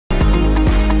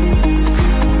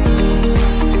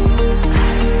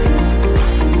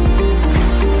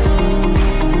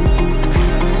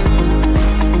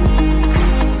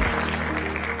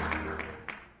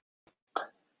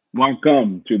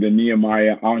Welcome to the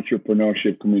Nehemiah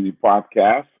Entrepreneurship Community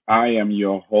Podcast. I am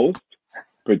your host,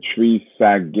 Patrice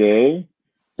Sagay.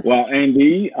 Well,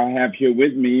 Andy, I have here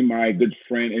with me my good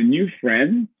friend, a new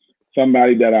friend,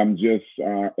 somebody that I'm just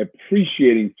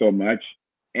appreciating so much,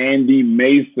 Andy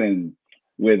Mason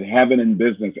with Heaven in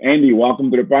Business. Andy,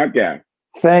 welcome to the podcast.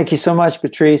 Thank you so much,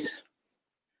 Patrice.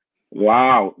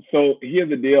 Wow. So here's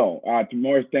the deal.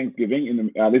 Tomorrow's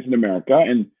Thanksgiving at least in America,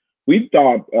 and we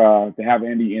thought to have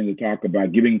Andy in to talk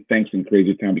about giving thanks in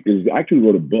crazy time because he actually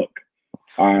wrote a book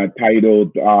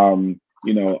titled,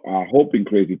 Hope in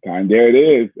Crazy Time. There it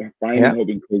is, Finding Hope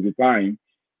in Crazy Time.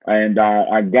 And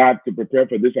I got to prepare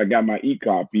for this. I got my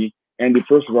e-copy. Andy,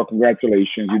 first of all,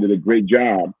 congratulations. You did a great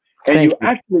job. And Thank you.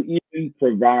 Actually even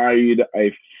provide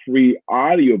a free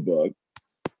audiobook.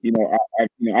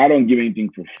 I don't give anything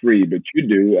for free, but you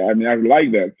do. I mean, I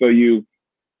like that. So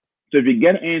if you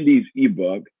get Andy's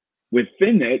ebook,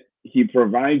 within it, he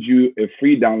provides you a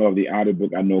free download of the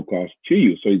audiobook at no cost to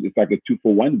you. So it's like a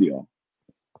 2-for-1 deal.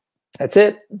 That's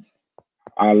it.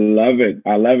 I love it.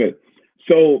 I love it.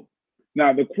 So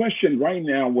now the question right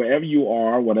now, wherever you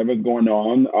are, whatever's going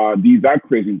on, these are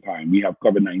crazy times. We have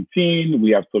COVID-19,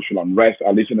 we have social unrest,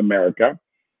 at least in America.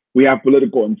 We have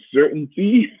political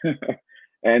uncertainty.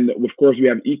 And of course, we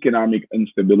have economic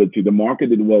instability. The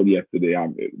market did well yesterday,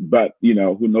 but who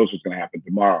knows what's going to happen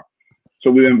tomorrow. So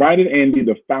we invited Andy,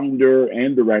 the founder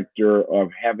and director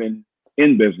of Heaven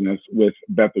in Business with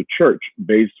Bethel Church,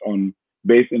 based in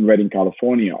Redding,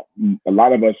 California. A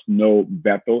lot of us know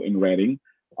Bethel in Redding,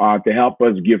 to help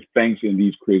us give thanks in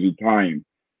these crazy times.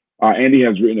 Andy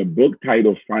has written a book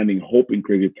titled Finding Hope in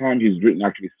Crazy Times. He's written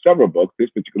actually several books.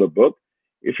 This particular book,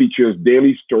 it features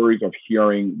daily stories of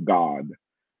hearing God.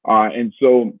 And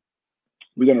so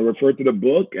we're going to refer to the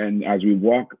book, and as we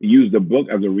use the book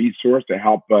as a resource to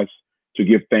help us to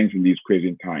give thanks in these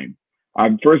crazy times. I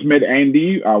first met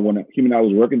Andy when him and I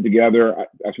was working together.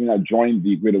 As soon as I joined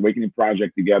the Great Awakening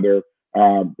Project together,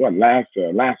 last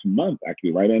month,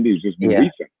 actually, right, Andy? It's just been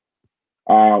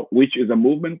recent, which is a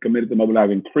movement committed to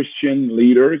mobilizing Christian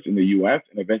leaders in the U.S.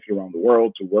 and eventually around the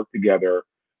world to work together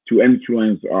to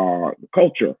influence the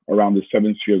culture around the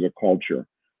 7 spheres of culture.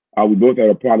 We both are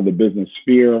a part of the business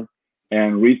sphere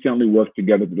and recently worked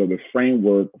together to build a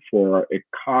framework for a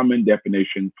common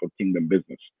definition for kingdom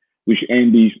business, which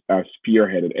Andy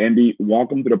spearheaded. Andy,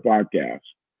 welcome to the podcast.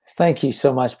 Thank you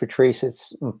so much, Patrice.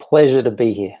 It's a pleasure to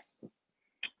be here.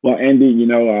 Well, Andy,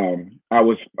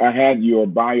 I had your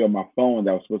bio on my phone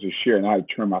that I was supposed to share, and I had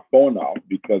to turn my phone off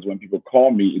because when people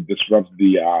call me, it disrupts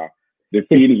the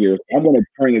feed here. So I'm going to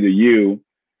turn it to you.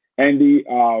 Andy,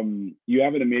 you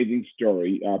have an amazing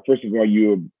story. First of all, you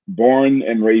were born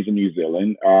and raised in New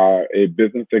Zealand, a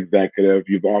business executive.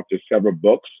 You've authored several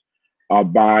books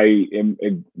by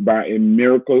a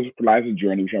Miracles for Life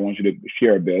Journey, which I want you to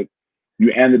share a bit.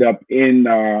 You ended up in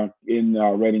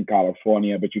Redding,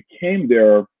 California, but you came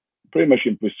there pretty much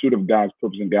in pursuit of God's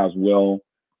purpose and God's will.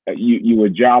 You were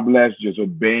jobless, just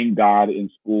obeying God in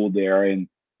school there, and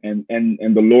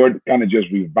the Lord kind of just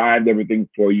revived everything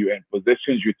for you and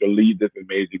positions you to lead this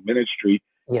amazing ministry.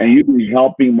 Yeah. And you've been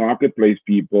helping marketplace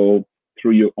people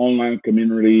through your online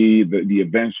community, the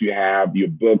events you have, your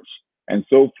books, and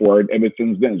so forth ever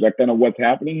since then. Is that kind of what's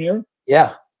happening here?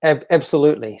 Yeah,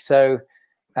 absolutely. So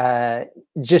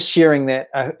just sharing that.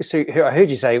 So I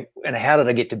heard you say, and how did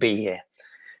I get to be here?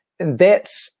 And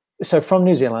so from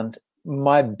New Zealand,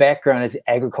 my background is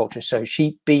agriculture. So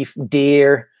sheep, beef,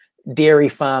 deer, dairy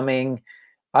farming.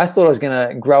 I thought I was going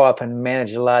to grow up and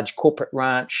manage a large corporate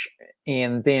ranch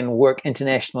and then work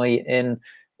internationally in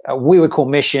we would call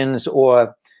missions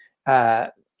or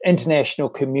international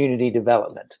community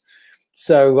development.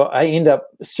 So I end up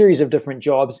a series of different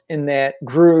jobs in that,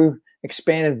 grew,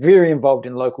 expanded, very involved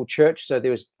in local church. So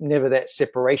there was never that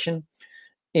separation.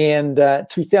 And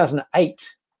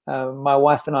 2008, my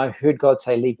wife and I heard God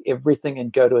say, leave everything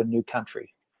and go to a new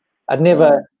country.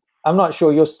 I'm not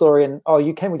sure your story, and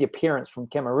you came with your parents from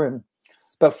Cameroon,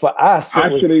 but for us, I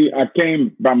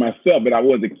came by myself. But I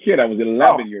was a kid. I was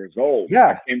 11 years old.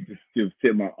 Yeah, I came to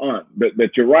see my aunt.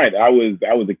 But you're right. I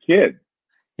was a kid.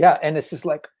 Yeah, and it's just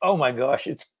like, oh my gosh,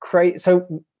 it's crazy.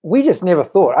 So we just never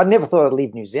thought. I never thought I'd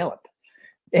leave New Zealand.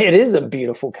 It is a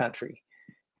beautiful country,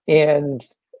 and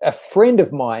a friend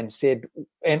of mine said,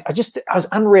 and I was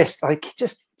unrest.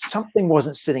 Just something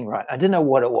wasn't sitting right. I didn't know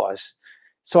what it was.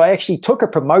 So I actually took a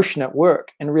promotion at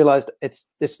work and realized it's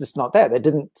just not that. It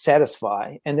didn't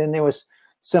satisfy. And then there was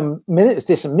some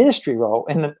ministry role.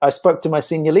 And I spoke to my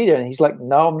senior leader and he's like,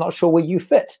 no, I'm not sure where you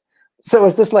fit. So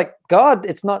it's just like, God,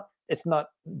 it's not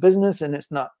business and it's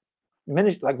not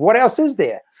ministry. Like, what else is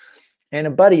there? And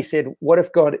a buddy said, what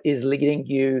if God is leading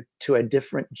you to a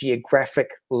different geographic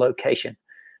location,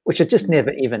 which I just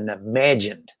never even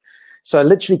imagined. So I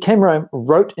literally came around,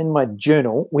 wrote in my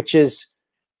journal, which is,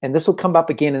 and this will come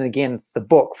up again and again, the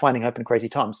book, Finding Hope in Crazy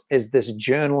Times, is this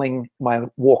journaling my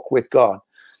walk with God.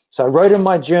 So I wrote in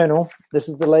my journal, this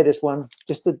is the latest one,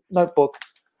 just a notebook,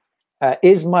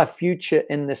 is my future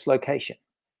in this location?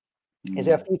 Is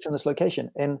our future in this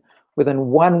location? And within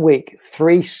 1 week,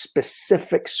 3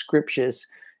 specific scriptures,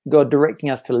 God directing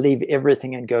us to leave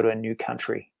everything and go to a new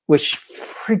country, which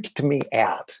freaked me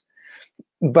out,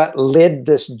 but led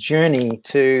this journey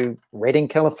to Redding,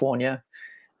 California.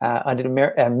 I did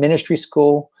a ministry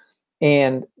school,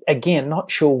 and again, not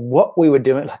sure what we were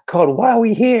doing. Like, God, why are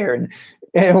we here? And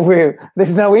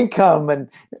there's no income, and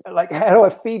like, how do I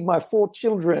feed my 4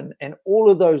 children? And all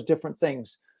of those different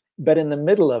things. But in the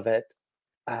middle of it,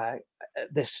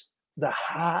 the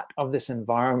heart of this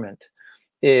environment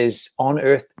is on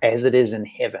earth as it is in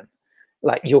heaven.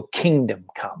 Like, your kingdom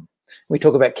come. We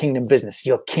talk about kingdom business,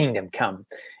 your kingdom come.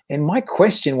 And my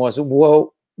question was,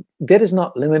 well, that is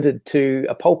not limited to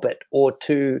a pulpit or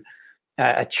to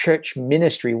a church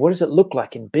ministry. What does it look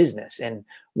like in business? And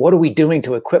what are we doing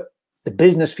to equip the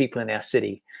business people in our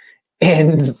city?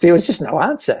 And there was just no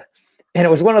answer. And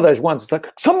it was one of those ones, it's like,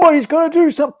 somebody's got to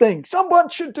do something. Someone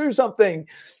should do something.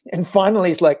 And finally,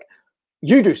 it's like,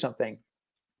 you do something.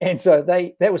 And so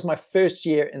that was my first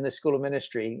year in the School of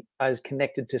Ministry. I was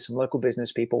connected to some local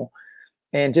business people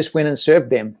and just went and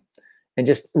served them. And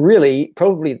just really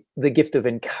probably the gift of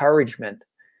encouragement.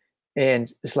 And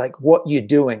it's like, what you're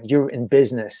doing, you're in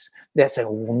business. That's a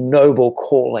noble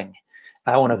calling.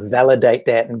 I want to validate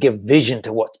that and give vision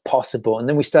to what's possible. And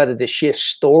then we started to share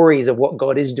stories of what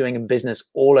God is doing in business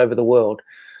all over the world.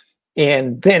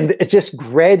 And then it just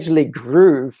gradually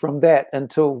grew from that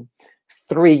until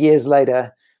 3 years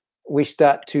later, we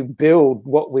start to build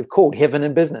what we've called Heaven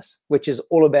in Business, which is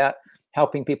all about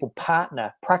helping people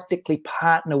practically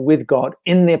partner with God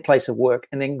in their place of work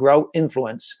and then grow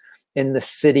influence in the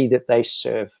city that they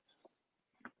serve.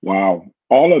 Wow.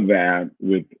 All of that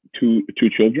with two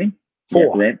children?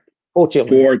 4. Correct? 4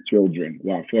 children. 4 children.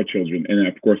 Wow, 4 children. And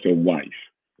of course, a wife.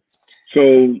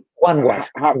 So one wife.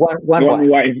 One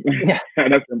wife. Yeah.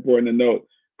 That's important to note,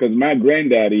 because my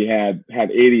granddaddy had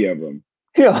 80 of them.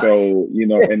 Yeah. So,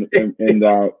 and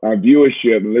our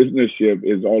viewership, listenership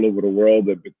is all over the world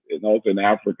and also in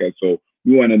Africa. So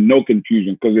we want to no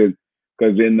confusion,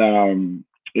 because in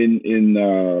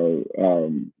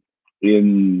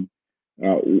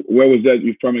where was that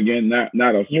you from again?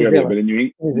 Not Australia, but in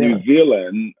New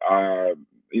Zealand,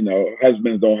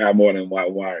 husbands don't have more than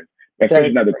one wife,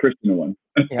 especially not the Christian one.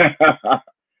 Yeah.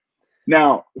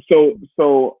 Now,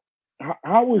 so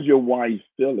how was your wife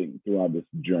feeling throughout this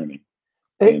journey?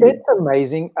 It's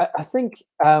amazing. I think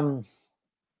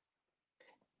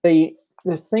the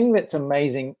thing that's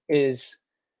amazing is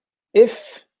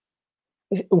here's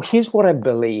what I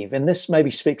believe, and this maybe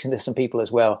speaks into some people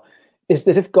as well, is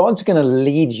that if God's going to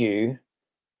lead you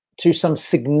to some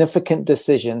significant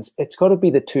decisions, it's got to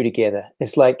be the 2 together.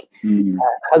 It's like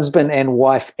husband and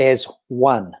wife as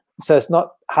one. So it's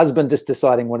not husband just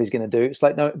deciding what he's going to do. It's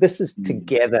like, no, this is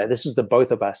together. This is the both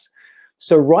of us.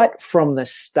 So right from the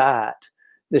start,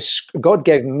 God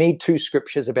gave me 2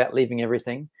 scriptures about leaving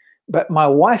everything. But my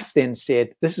wife then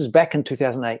said, this is back in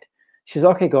 2008. She says,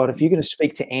 okay, God, if you're going to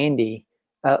speak to Andy,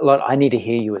 Lord, I need to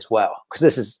hear you as well.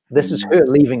 Because this is her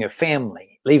leaving her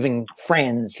family, leaving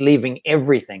friends, leaving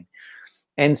everything.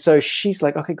 And so she's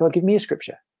like, okay, God, give me a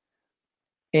scripture.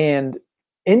 And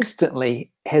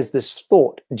instantly has this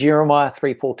thought, Jeremiah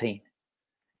 3:14.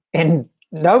 And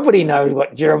nobody knows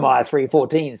what Jeremiah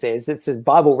 3:14 says. It's a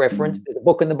Bible reference. There's a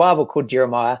book in the Bible called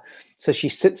Jeremiah. So she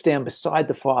sits down beside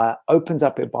the fire, opens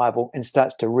up her Bible, and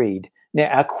starts to read. Now,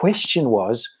 our question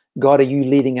was, God, are you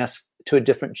leading us to a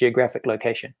different geographic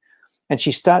location? And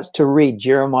she starts to read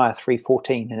Jeremiah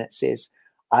 3:14, and it says,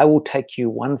 I will take you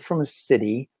 1 from a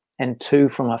city and 2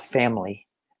 from a family,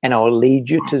 and I will lead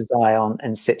you to Zion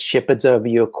and set shepherds over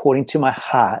you according to my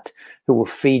heart, who will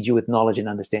feed you with knowledge and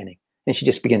understanding. And she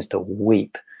just begins to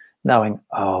weep, knowing,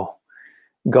 oh,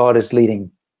 God is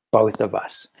leading both of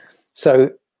us.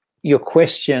 So your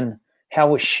question,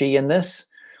 how was she in this?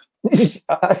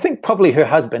 I think probably her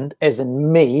husband, as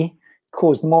in me,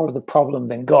 caused more of the problem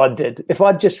than God did. If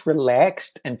I'd just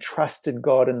relaxed and trusted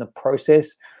God in the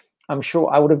process, I'm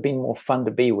sure I would have been more fun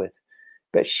to be with.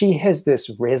 But she has this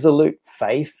resolute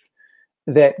faith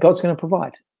that God's going to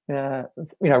provide.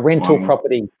 Rental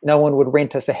property. No one would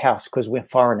rent us a house because we're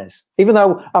foreigners. Even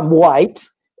though I'm white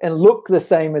and look the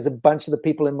same as a bunch of the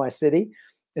people in my city,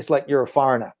 it's like, you're a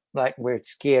foreigner. Like, we're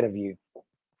scared of you.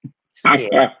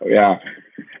 Scared. Yeah.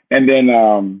 And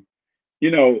then,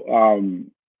 you know,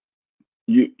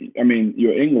 I mean,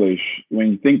 your English,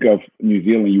 when you think of New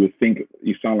Zealand, you would think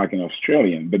you sound like an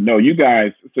Australian, but no, you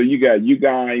guys, so you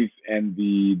guys and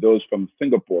those from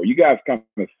Singapore, you guys kind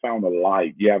of sound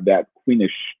alike. You have that Queenish,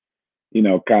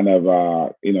 kind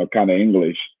of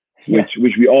English, Yeah.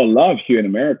 which we all love here in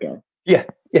America. Yeah.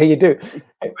 Yeah, you do.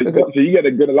 So you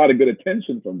get a lot of good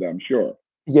attention from them, sure.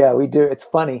 Yeah, we do. It's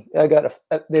funny.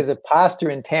 There's a pastor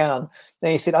in town,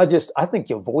 and he said, I think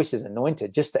your voice is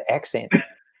anointed, just the accent.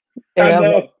 And I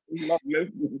know.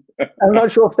 I'm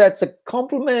not sure if that's a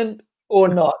compliment or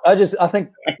not. I think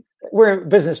we're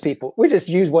business people. We just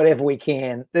use whatever we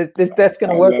can. That's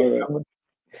going to work.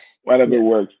 Whatever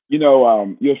works.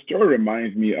 Your story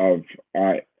reminds me of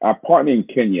our partner in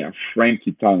Kenya, Frank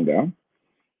Kitanga,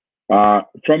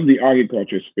 from the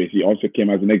agriculture space. He also came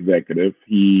as an executive.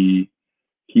 He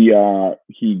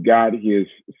got his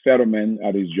settlement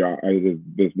at his job, at his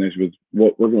business, was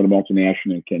working with a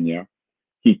multinational in Kenya.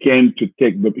 He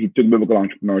took biblical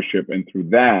entrepreneurship, and through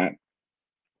that,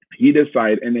 he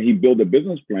decided, and then he built a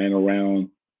business plan around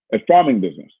a farming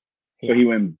business. So he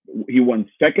won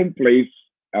second place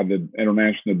at the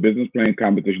International Business Plan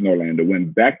Competition in Orlando,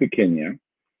 went back to Kenya,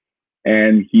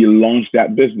 and he launched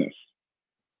that business.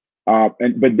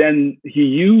 But then he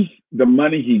used the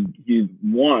money he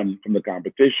won from the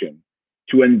competition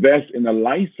to invest in a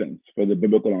license for the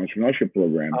biblical entrepreneurship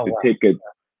program take it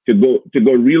to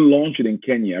go relaunch it in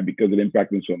Kenya because it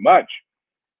impacted him so much.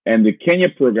 And the Kenya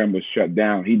program was shut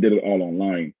down. He did it all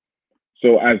online.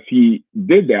 So as he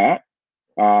did that,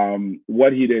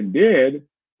 what he then did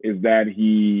is that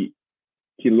he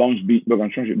launched biblical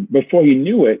entrepreneurship. Before he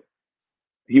knew it,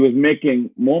 he was making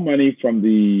more money from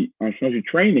the entrepreneurship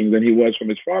training than he was from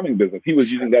his farming business. He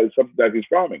was using that to subsidize his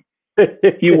farming.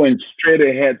 He went straight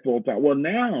ahead full time. Well,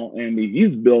 now, Andy,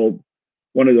 he's built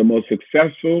one of the most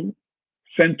successful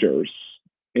centers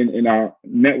in our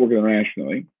network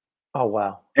internationally. Oh,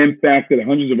 wow. Impacted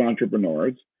hundreds of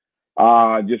entrepreneurs.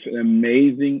 Just an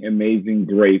amazing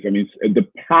grace. I mean, the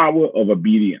power of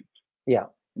obedience. Yeah.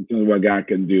 In terms of what God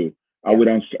can do. I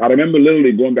remember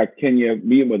literally going back to Kenya,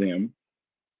 meeting with him.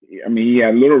 I mean, he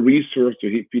had little resource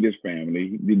to feed his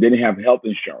family. He didn't have health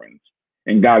insurance,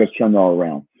 and God has turned all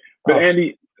around. But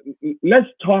Andy, let's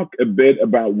talk a bit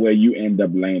about where you end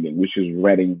up landing, which is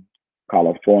Redding,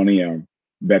 California,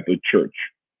 Bethel Church.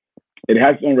 It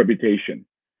has its own reputation.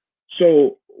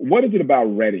 So, what is it about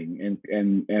Redding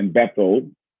and Bethel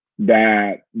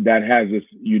that has this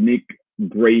unique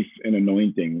grace and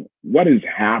anointing? What is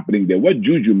happening there? What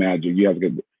juju magic you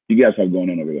guys have going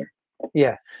on over there?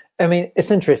 Yeah, I mean, it's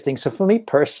interesting. So for me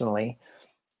personally,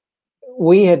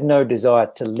 we had no desire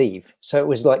to leave. So it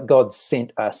was like God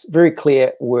sent us, very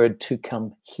clear word to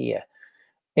come here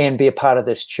and be a part of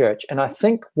this church. And I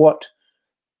think what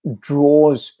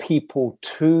draws people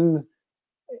to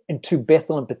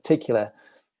Bethel in particular,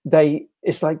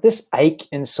 it's like this ache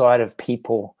inside of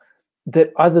people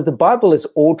that either the Bible is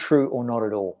all true or not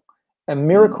at all, and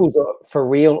miracles are for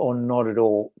real or not at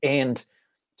all. And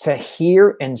to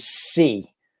hear and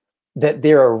see that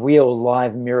there are real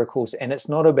live miracles, and it's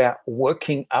not about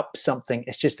working up something,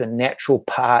 it's just a natural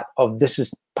part of, this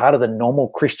is part of the normal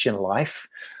Christian life,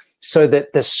 so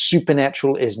that the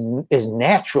supernatural is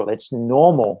natural, it's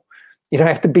normal. You don't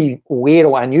have to be weird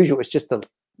or unusual. It's just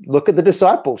look at the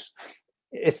disciples.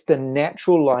 It's the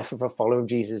natural life of a follower of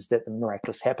Jesus that the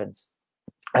miraculous happens.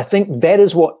 I think that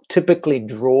is what typically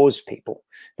draws people.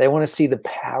 They want to see the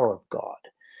power of God.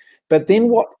 But then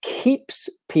what keeps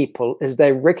people is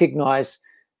they recognize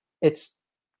it's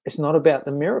not about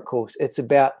the miracles. It's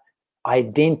about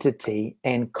identity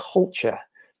and culture,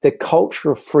 the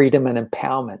culture of freedom and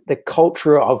empowerment, the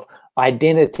culture of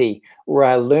identity, where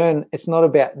I learn it's not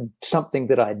about something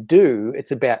that I do,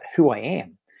 it's about who I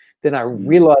am. Then I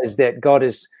realize that God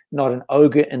is not an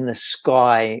ogre in the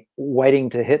sky waiting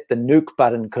to hit the nuke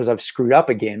button because I've screwed up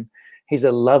again. He's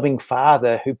a loving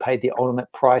father who paid the ultimate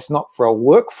price, not for a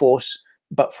workforce,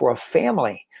 but for a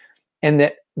family. And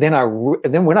that then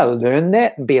when I learn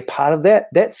that and be a part of that,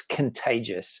 that's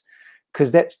contagious,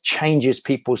 because that changes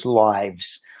people's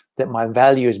lives, that my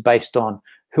value is based on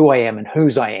who I am and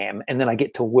whose I am. And then I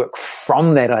get to work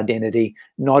from that identity,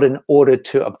 not in order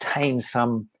to obtain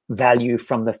some value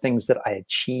from the things that I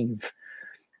achieve.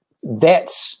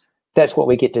 That's what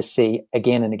we get to see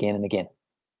again and again and again.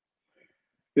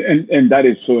 And that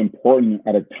is so important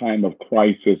at a time of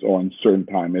crisis or uncertain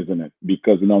time, isn't it?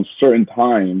 Because in uncertain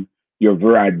time, your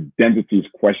very identity is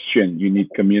questioned. You need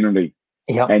community.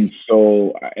 Yeah. And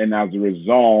as a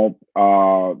result,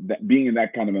 that being in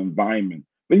that kind of environment,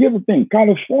 But here's the thing,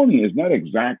 California is not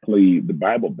exactly the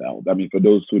Bible Belt. I mean, for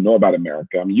those who know about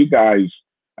America, I mean, you guys,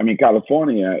 I mean,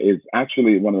 California is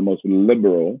actually one of the most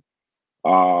liberal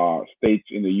states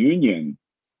in the union.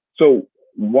 So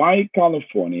why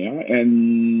California?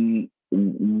 And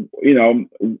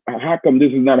how come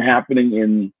this is not happening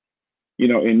in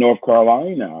in North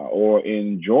Carolina or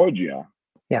in Georgia?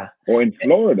 Yeah. Or in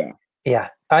Florida? Yeah.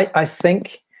 I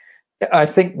think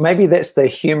maybe that's the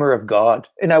humor of God.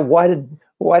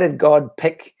 Why did God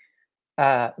pick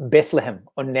Bethlehem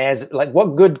or Nazareth? Like,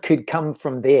 what good could come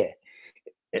from there?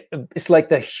 It's like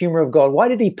the humor of God. Why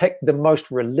did he pick the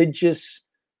most religious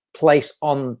place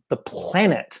on the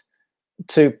planet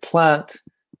to plant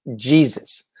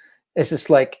Jesus? It's just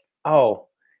like, oh,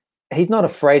 he's not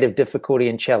afraid of difficulty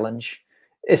and challenge.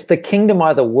 It's the kingdom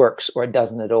either works or it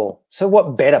doesn't at all. So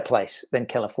what better place than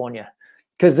California?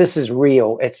 Because this is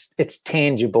real, it's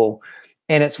tangible,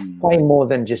 and it's way more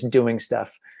than just doing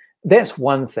stuff. That's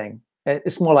one thing.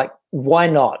 It's more like, why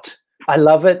not? I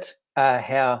love it,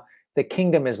 how the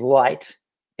kingdom is light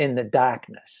in the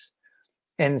darkness.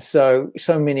 And so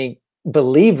many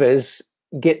believers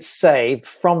get saved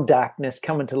from darkness,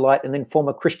 come into light, and then form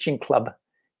a Christian club.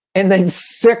 And then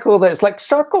circle that. It's like,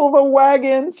 circle the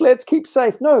wagons, let's keep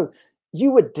safe. No,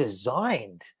 you were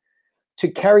designed to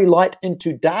carry light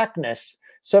into darkness.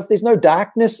 So if there's no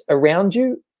darkness around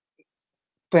you,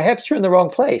 perhaps you're in the wrong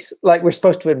place. Like, we're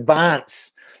supposed to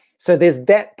advance. So there's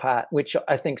that part, which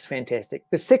I think is fantastic.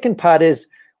 The second part is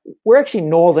we're actually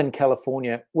Northern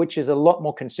California, which is a lot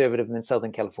more conservative than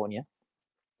Southern California.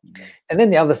 And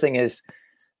then the other thing is,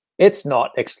 this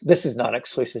is not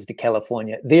exclusive to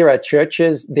California. There are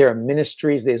churches, there are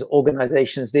ministries, there's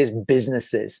organizations, there's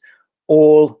businesses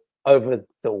all over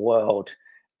the world.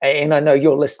 And I know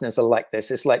your listeners are like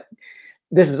this. It's like,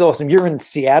 this is awesome. You're in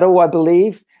Seattle, I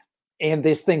believe, and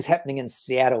there's things happening in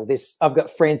Seattle. I've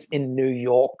got friends in New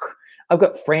York. I've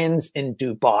got friends in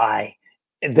Dubai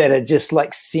that are just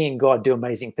like seeing God do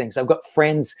amazing things. I've got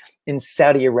friends in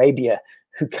Saudi Arabia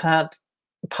who can't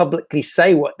publicly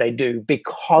say what they do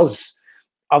because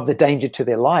of the danger to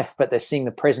their life, but they're seeing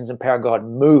the presence and power of God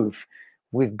move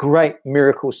with great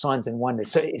miracles, signs, and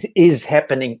wonders. So it is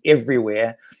happening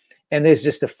everywhere. And there's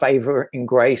just a favor and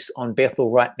grace on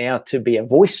Bethel right now to be a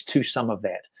voice to some of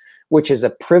that, which is a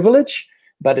privilege,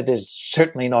 but it is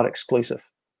certainly not exclusive.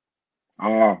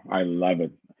 Oh, I love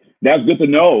it. That's good to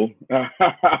know.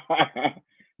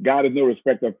 God is no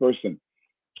respecter of person.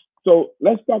 So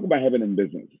let's talk about heaven and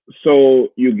business. So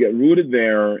you get rooted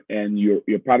there, and you're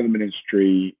part of the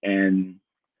ministry, and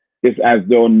it's as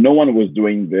though no one was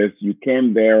doing this. You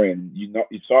came there, and you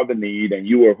saw the need, and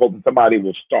you were hoping somebody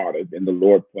will start it, and the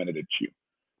Lord pointed at you.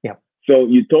 Yeah. So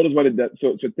you told us what it does.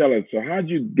 So tell us. So how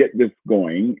did you get this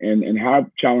going, and how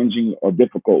challenging or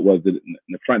difficult was it in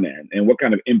the front end, and what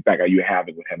kind of impact are you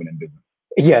having with heaven and business?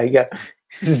 Yeah.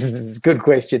 This is a good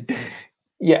question.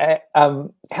 Yeah.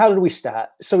 How did we start?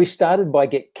 So we started by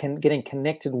getting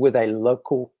connected with a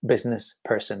local business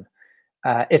person.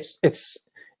 It's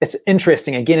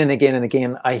interesting. Again and again and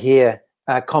again, I hear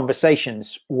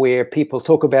conversations where people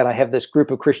talk about, I have this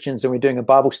group of Christians and we're doing a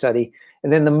Bible study.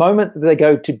 And then the moment that they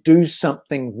go to do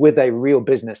something with a real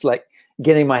business, like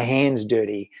getting my hands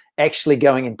dirty, actually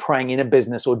going and praying in a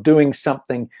business or doing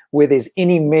something where there's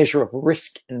any measure of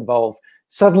risk involved,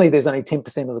 suddenly there's only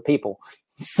 10% of the people.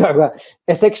 So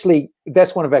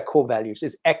that's one of our core values,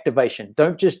 is activation.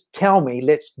 Don't just tell me,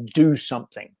 let's do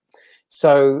something.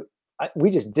 So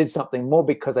we just did something more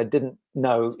because I didn't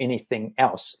know anything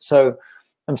else. So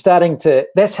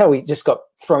that's how we just got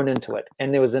thrown into it.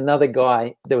 And there was another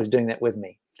guy that was doing that with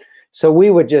me. So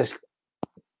we were just,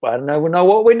 I don't know, we know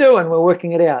what we're doing. We're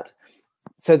working it out.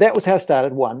 So that was how I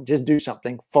started. One, just do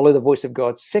something, follow the voice of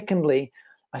God. Secondly,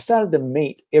 I started to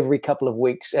meet every couple of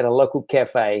weeks at a local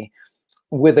cafe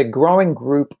with a growing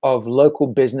group of local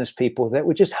business people that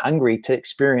were just hungry to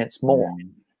experience more.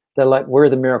 They're like, where are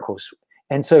the miracles?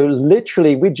 And so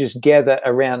literally we just gather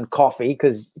around coffee,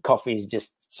 because coffee is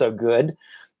just so good.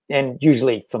 And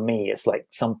usually for me, it's like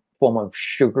some form of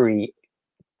sugary,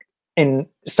 and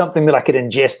something that I could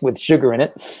ingest with sugar in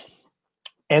it.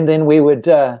 And then we would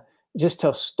just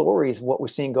tell stories of what we're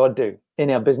seeing God do in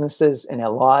our businesses, in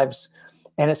our lives.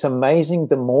 And it's amazing.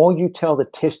 The more you tell the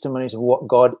testimonies of what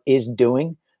God is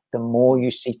doing, the more you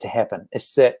see to happen.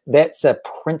 That's a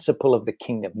principle of the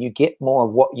kingdom. You get more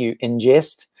of what you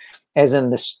ingest, as in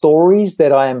the stories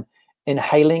that I am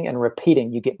inhaling and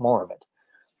repeating, you get more of it.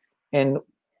 And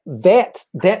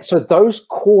so those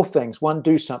core things, one,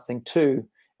 do something, two,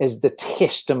 is the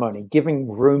testimony, giving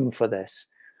room for this.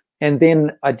 And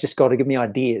then I just got to give me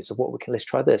ideas of let's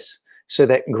try this. So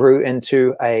that grew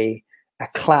into a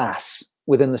class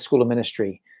within the School of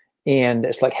Ministry. And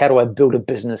it's like, how do I build a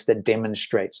business that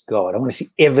demonstrates God? I want to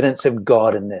see evidence of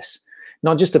God in this.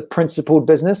 Not just a principled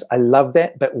business. I love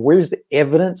that. But where's the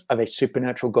evidence of a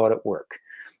supernatural God at work?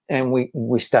 And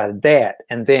we started that.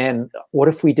 And then what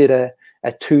if we did a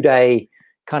 2-day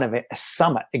kind of a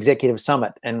summit, executive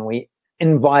summit, and we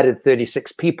invited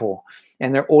 36 people,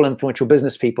 and they're all influential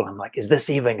business people. I'm like, is this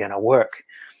even going to work?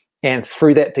 And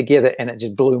threw that together, and it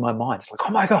just blew my mind. It's like,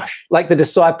 oh my gosh, like the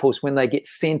disciples when they get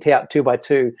sent out 2 by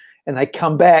 2 and they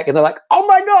come back and they're like, oh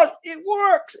my God, it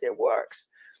works, it works.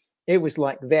 It was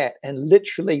like that. And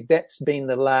literally that's been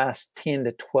the last 10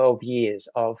 to 12 years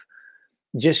of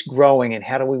just growing and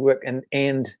how do we work.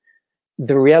 And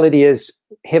the reality is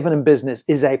Heaven in Business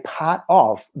is a part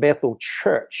of Bethel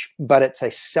Church, but it's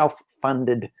a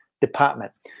self-funded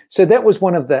department. So that was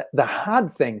one of the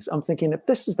hard things. I'm thinking, if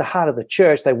this is the heart of the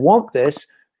church, they want this,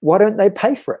 why don't they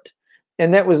pay for it?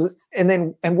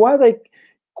 And why are they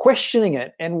questioning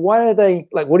it? And why are they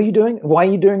like, what are you doing? Why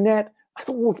are you doing that? I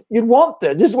thought, well, you want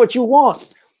this. This is what you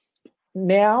want.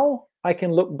 Now I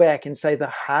can look back and say the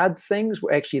hard things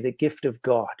were actually the gift of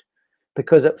God,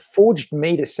 because it forged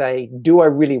me to say, do I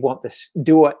really want this?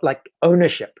 Do I like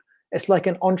ownership? It's like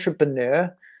an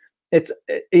entrepreneur.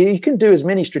 You can do as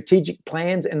many strategic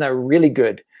plans, and they're really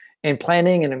good, and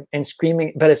planning and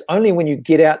screaming, but it's only when you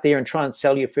get out there and try and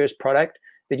sell your first product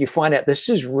that you find out this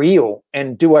is real,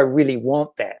 and do I really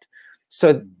want that?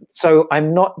 So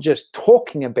I'm not just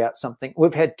talking about something.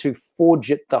 We've had to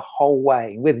forge it the whole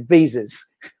way with visas,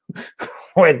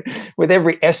 with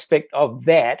every aspect of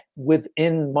that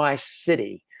within my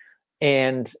city,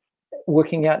 and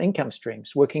working out income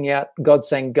streams, working out God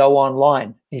saying, go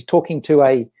online. He's talking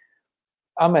to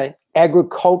I'm an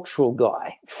agricultural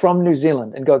guy from New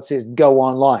Zealand, and God says, go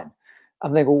online.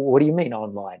 I'm thinking, well, what do you mean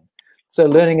online? So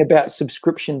learning about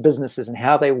subscription businesses and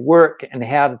how they work and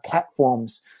how the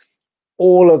platforms,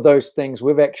 all of those things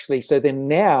we've actually, so then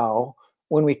now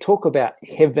when we talk about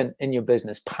heaven in your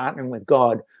business, partnering with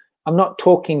God, I'm not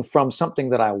talking from something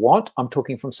that I want. I'm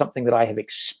talking from something that I have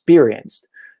experienced.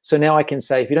 So now I can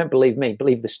say, if you don't believe me,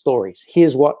 believe the stories.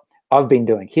 Here's what I've been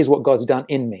doing. Here's what God's done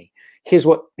in me. Here's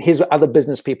what other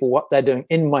business people, what they're doing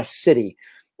in my city,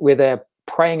 where they're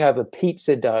praying over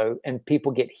pizza dough and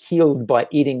people get healed by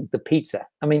eating the pizza.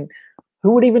 I mean,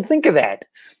 who would even think of that?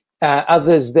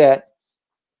 Others that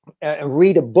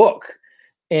read a book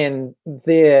and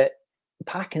their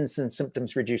Parkinson's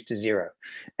symptoms reduced to 0.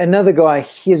 Another guy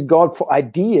hears God for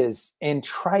ideas and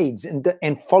trades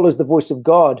and follows the voice of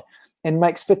God and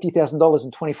makes $50,000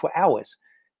 in 24 hours.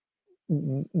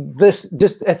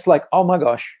 It's like, oh my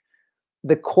gosh,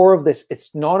 the core of this,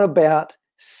 it's not about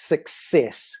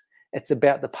success. It's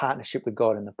about the partnership with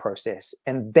God in the process.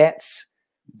 And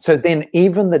so then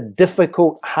even the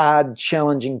difficult, hard,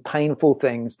 challenging, painful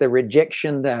things, the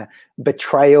rejection, the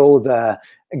betrayal, the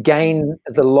gain,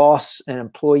 the loss in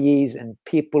employees and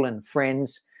people and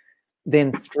friends,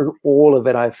 then through all of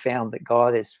it, I've found that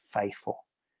God is faithful,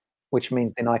 which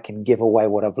means then I can give away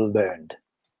what I've learned.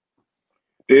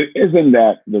 Isn't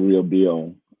that the real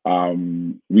deal?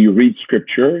 We read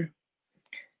scripture,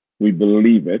 we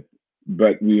believe it,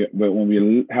 but when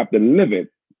we have to live it,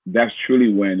 that's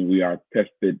truly when we are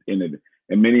tested in it.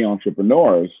 And many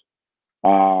entrepreneurs,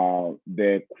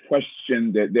 they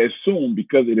question that they assume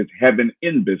because it is heaven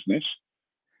in business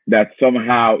that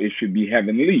somehow it should be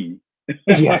heavenly.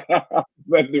 Yeah.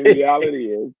 But the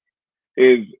reality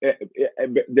is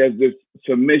there's this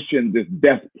submission, this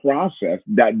death process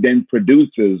that then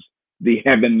produces the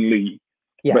heavenly.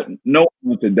 Yeah. But no one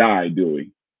wants to die, do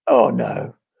we? Oh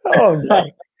no! Oh no!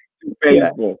 It's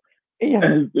painful. Yeah.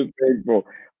 It's too painful.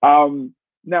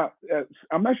 Now,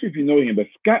 I'm not sure if you know him, but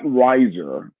Scott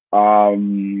Reiser,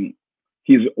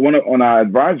 he's on our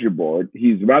advisory board.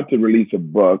 He's about to release a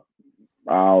book,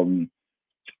 and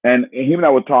him and I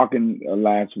were talking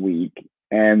last week,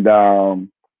 and I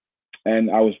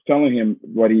was telling him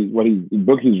what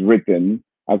book he's written.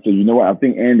 I said, you know what? I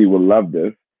think Andy will love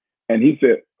this, and he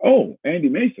said, "Oh, Andy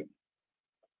Mason."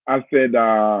 I said,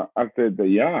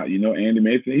 yeah, you know Andy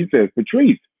Mason. He says,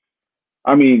 Patrice.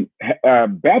 I mean,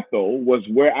 Bethel was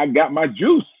where I got my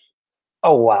juice.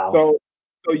 Oh, wow.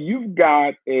 So you've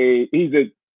got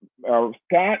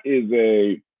Scott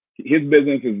his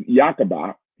business is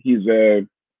Yakaba. He's a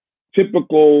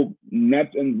typical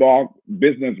nuts and bolts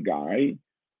business guy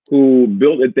who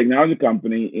built a technology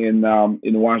company in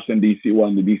Washington, D.C.,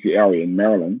 in the D.C. area in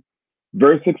Maryland.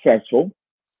 Very successful.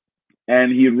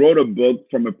 And he wrote a book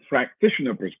from a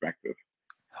practitioner perspective.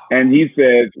 And he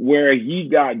says where he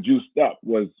got juiced up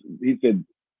he said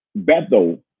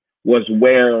Bethel was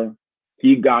where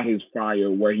he got his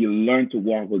fire, where he learned to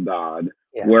walk with God,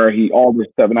 Yeah. where he all this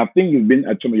stuff. And I think he's been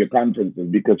at some of your conferences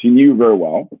because he knew you very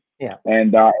well. Yeah.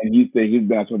 And he said he's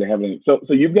been at some of the heavenly. So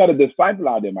you've got a disciple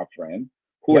out there, my friend,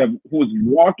 who's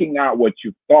walking out what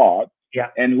you thought,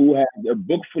 and who has a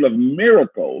book full of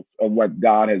miracles of what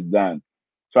God has done.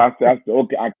 So I said,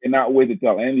 okay, I cannot wait to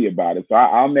tell Andy about it. So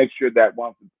I'll make sure that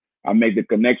once I make the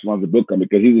connection once the book comes,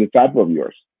 because he's a disciple of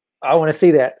yours. I want to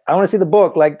see that. I want to see the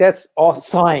book. Like, that's all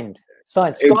signed.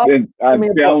 Scott, I'm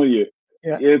telling you,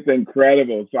 it's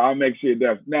incredible. So I'll make sure it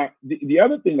does. Now, the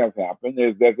other thing that's happened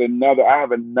is I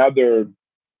have another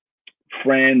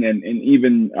friend and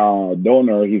even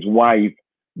donor, his wife.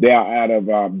 They are out of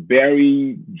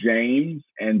Barry James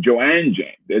and Joanne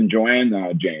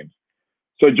James.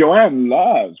 So Joanne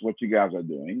loves what you guys are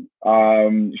doing.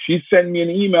 She sent me an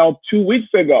email 2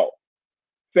 weeks ago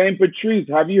saying, Patrice,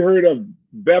 have you heard of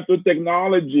Bethel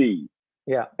Technology?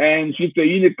 Yeah. And she said,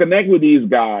 you need to connect with these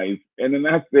guys. And then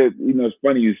I said, it's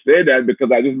funny you said that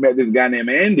because I just met this guy named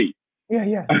Andy.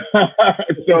 Yeah.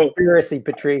 So conspiracy,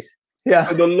 Patrice.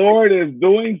 Yeah. The Lord is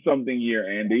doing something here,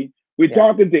 Andy. We're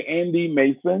talking to Andy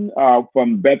Mason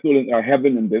from Bethel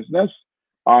Heaven and Business.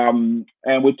 And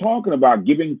we're talking about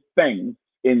giving thanks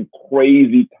in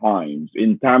crazy times,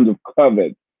 in times of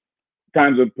COVID,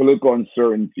 times of political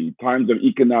uncertainty, times of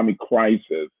economic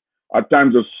crisis,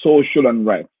 times of social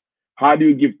unrest. How do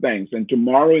you give thanks? And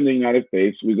tomorrow in the United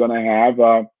States, we're going to have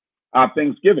our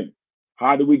Thanksgiving.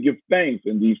 How do we give thanks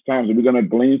in these times? And we're going to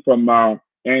glean from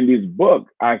Andy's book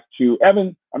as to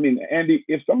Andy,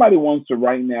 if somebody wants to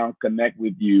right now connect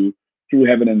with you through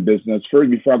Heaven and Business, first,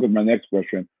 before I go to my next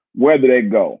question, where do they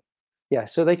go? Yeah,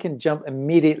 so they can jump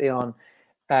immediately on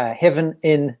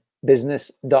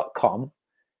heaveninbusiness.com.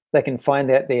 They can find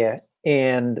that there.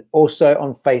 And also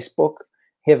on Facebook,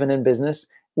 Heaven in Business,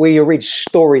 where you'll read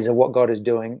stories of what God is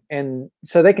doing. And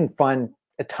so they can find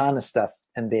a ton of stuff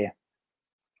in there.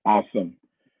 Awesome.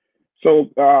 So,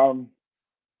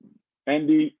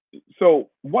 Andy, so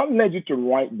what led you to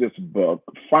write this book,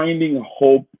 Finding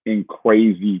Hope in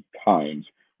Crazy Times?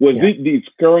 Was it these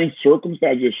current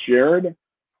circumstances you shared,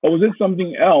 or was it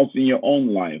something else in your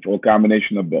own life, or a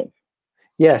combination of both?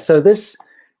 Yeah, so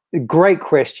great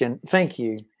question. Thank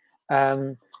you.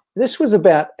 This was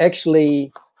about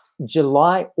actually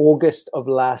July, August of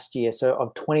last year, so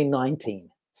of 2019.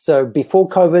 So before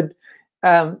COVID,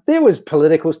 there was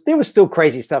still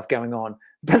crazy stuff going on,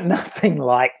 but nothing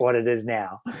like what it is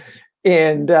now.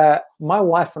 And my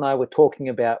wife and I were talking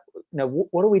about,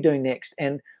 what are we doing next?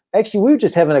 And actually, we were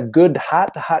just having a good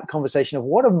heart-to-heart conversation of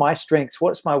what are my strengths,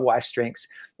 what's my wife's strengths,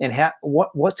 and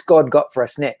what's God got for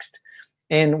us next.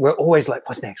 And we're always like,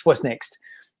 what's next? What's next?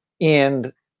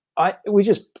 And we're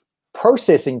just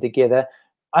processing together.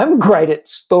 I'm great at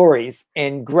stories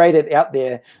and great at out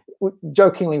there.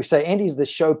 Jokingly, we say Andy's the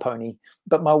show pony,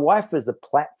 but my wife is the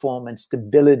platform and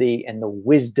stability and the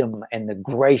wisdom and the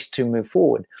grace to move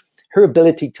forward, her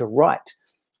ability to write.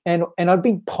 And I've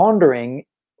been pondering,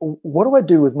 what do I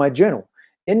do with my journal?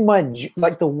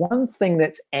 The one thing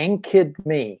that's anchored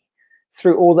me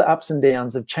through all the ups and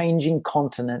downs of changing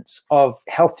continents, of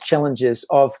health challenges,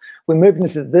 of we moved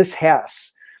into this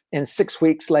house, and 6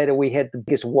 weeks later we had the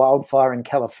biggest wildfire in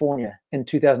California in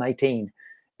 2018,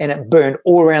 and it burned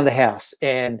all around the house,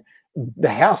 and the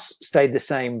house stayed the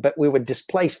same, but we were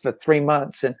displaced for 3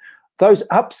 months. And those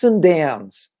ups and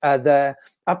downs, the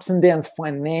ups and downs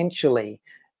financially,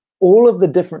 all of the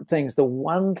different things, the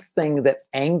one thing that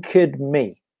anchored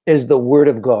me is the word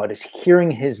of God, is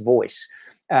hearing his voice.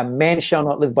 Man shall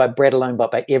not live by bread alone,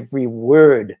 but by every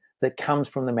word that comes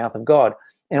from the mouth of God.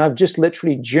 And I've just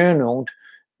literally journaled,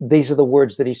 these are the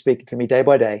words that he's speaking to me day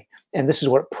by day. And this is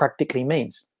what it practically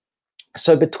means.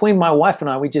 So between my wife and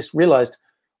I, we just realized,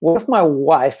 what if my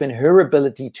wife and her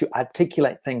ability to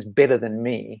articulate things better than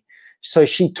me? So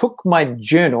she took my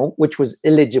journal, which was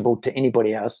illegible to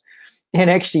anybody else, and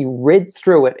actually read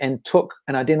through it and took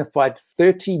and identified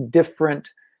 30 different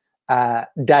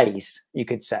days, you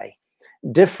could say,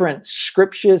 different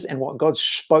scriptures and what God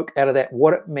spoke out of that,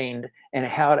 what it meant and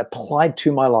how it applied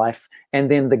to my life, and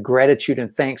then the gratitude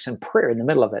and thanks and prayer in the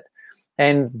middle of it.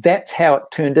 And that's how it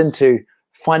turned into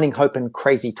Finding Hope in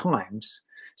Crazy Times.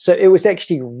 So it was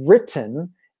actually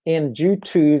written and due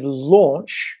to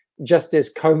launch just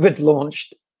as COVID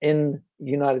launched in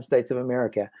the United States of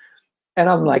America. And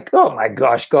I'm like, oh my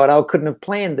gosh, God, I couldn't have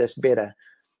planned this better.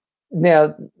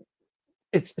 Now,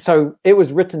 it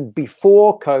was written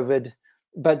before COVID,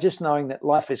 but just knowing that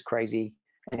life is crazy,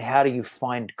 and how do you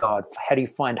find God? How do you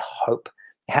find hope?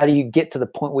 How do you get to the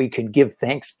point where you can give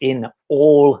thanks in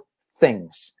all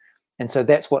things? And so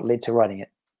that's what led to writing it.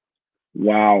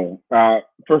 Wow.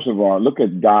 First of all, look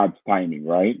at God's timing,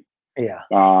 right? Yeah.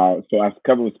 So as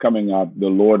cover was coming up, the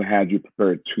Lord had you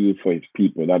prepare a tool for His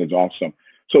people. That is awesome.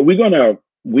 So we're gonna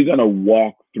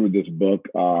walk through this book.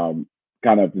 We're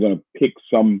gonna pick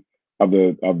some of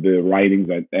the writings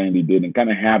that Andy did and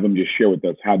kind of have him just share with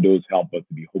us how those help us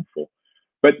to be hopeful.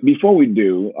 But before we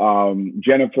do,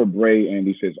 Jennifer Bray,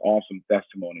 Andy says, awesome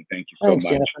testimony. Thank you so Thanks,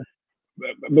 much. Jennifer.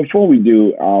 Before we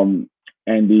do,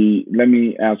 Andy, let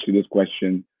me ask you this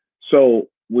question. So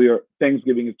we're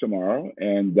Thanksgiving is tomorrow,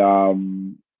 and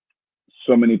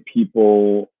so many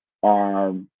people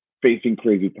are facing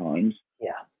crazy times.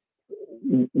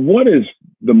 Yeah. What is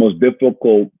the most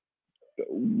difficult?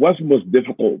 What's most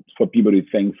difficult for people to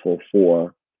thankful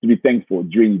for to be thankful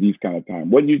during these kind of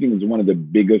times? What do you think is one of the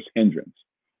biggest hindrance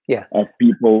Yeah. of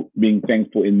people being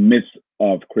thankful in midst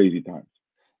of crazy times?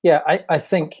 Yeah, I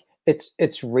think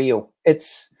it's real.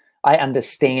 I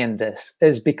understand this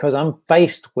is because I'm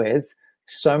faced with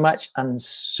so much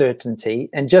uncertainty.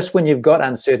 And just when you've got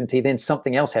uncertainty, then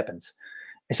something else happens.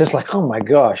 It's just like, oh my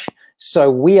gosh.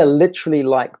 So we are literally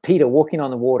like Peter walking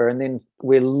on the water, and then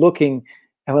we're looking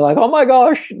and we're like, oh my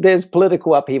gosh, there's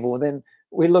political upheaval. And then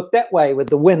we look that way with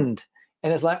the wind,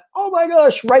 and it's like, oh my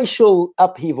gosh, racial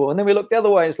upheaval. And then we look the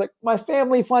other way. It's like my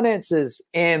family finances.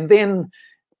 And then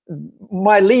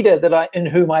my leader in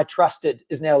whom I trusted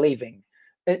is now leaving.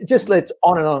 It just lets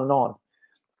on and on and on.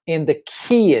 And the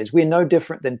key is we're no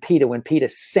different than Peter when Peter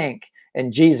sank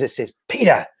and Jesus says,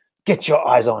 Peter, get your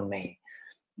eyes on me.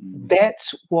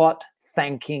 That's what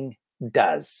thanking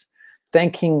does.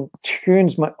 Thanking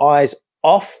turns my eyes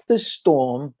off the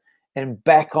storm and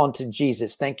back onto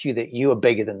Jesus. Thank you that you are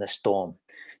bigger than the storm.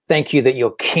 Thank you that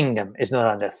your kingdom is not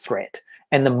under threat.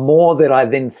 And the more that I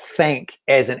then thank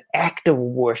as an act of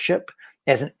worship,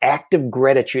 as an act of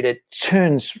gratitude, it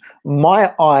turns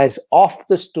my eyes off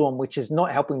the storm, which is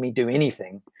not helping me do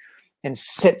anything, and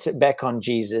sets it back on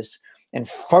Jesus and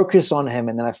focus on him.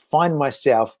 And then I find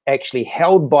myself actually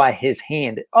held by his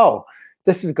hand. Oh,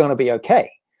 this is going to be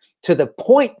okay. To the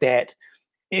point that,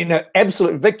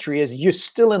 absolute victory is you're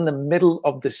still in the middle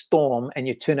of the storm and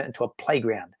you turn it into a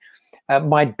playground.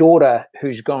 My daughter,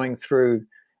 who's going through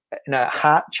a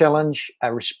heart challenge,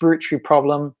 a respiratory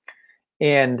problem,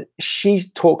 and she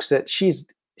talks that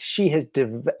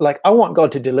I want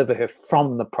God to deliver her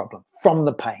from the problem, from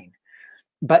the pain.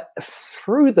 But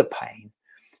through the pain,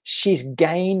 she's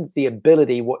gained the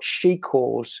ability, what she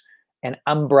calls an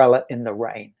umbrella in the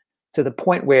rain, to the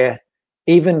point where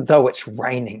even though it's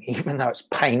raining, even though it's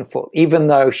painful, even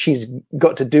though she's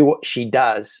got to do what she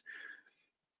does,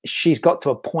 she's got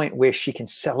to a point where she can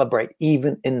celebrate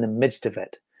even in the midst of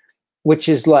it, which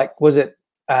is like, was it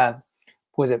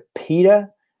Peter,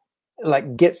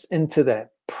 like gets into the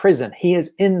prison? He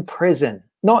is in prison,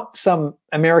 not some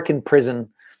American prison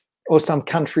or some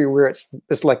country where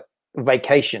it's like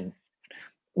vacation.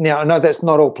 Now, I know that's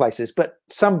not all places, but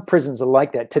some prisons are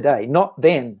like that today, not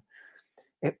then.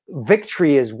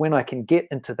 Victory is when I can get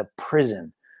into the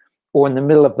prison or in the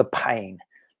middle of the pain,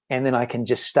 and then I can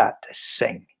just start to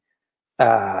sing.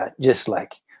 Just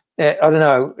like, I don't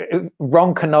know,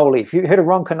 Ron Canoli. If you heard of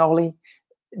Ron Canoli,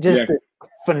 just a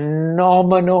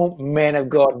phenomenal man of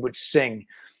God would sing.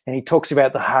 And he talks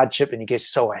about the hardship and he goes,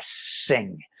 so I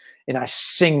sing, and I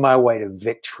sing my way to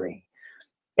victory.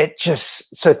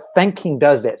 So thanking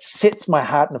does that, sets my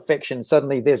heart in affection.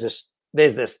 Suddenly there's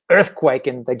this earthquake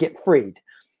and they get freed.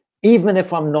 Even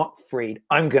if I'm not freed,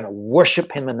 I'm going to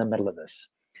worship him in the middle of this.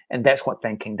 And that's what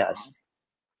thanking does.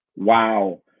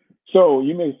 Wow. So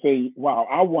you may say, wow,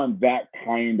 I want that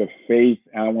kind of faith.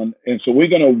 And so we're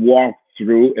going to walk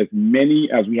through as many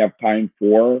as we have time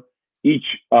for each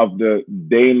of the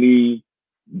daily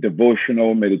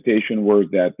devotional meditation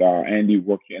words that Andy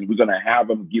works in. We're going to have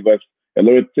him give us a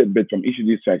little tidbit from each of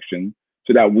these sections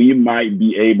so that we might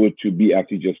be able to be, as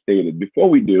he just stated. Before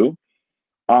we do,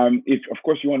 if of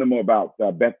course you want to know more about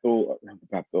Bethel, if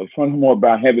you want to know more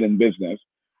about Heaven in Business,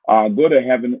 go to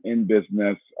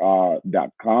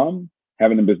heaveninbusiness.com,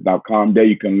 heaveninbusiness.com. There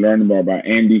you can learn more about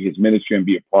Andy, his ministry, and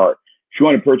be a part. If you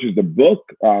want to purchase the book,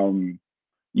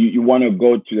 you want to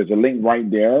go to, there's a link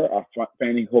right there,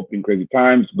 Finding Hope in Crazy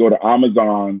Times. Go to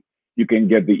Amazon. You can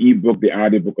get the ebook, the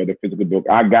audiobook, or the physical book.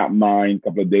 I got mine a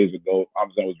couple of days ago.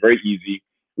 Amazon was very easy.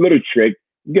 Little trick,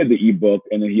 you get the ebook,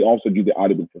 and then he also gives the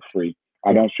audiobook for free.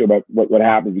 I'm not sure about what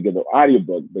happens if you get the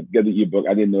audiobook, but get the ebook.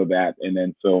 I didn't know that. And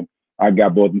then so I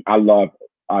got both. I love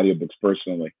audiobooks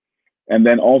personally. And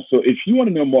then also, if you want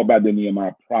to know more about the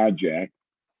Nehemiah Project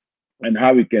and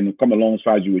how we can come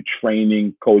alongside you with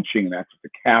training, coaching, and access to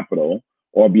capital,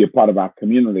 or be a part of our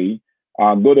community,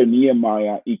 go to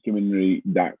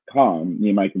nehemiahecommunity.com,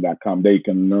 nehemiahecommunity.com. There you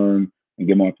can learn and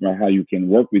get more information how you can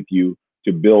work with you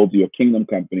to build your kingdom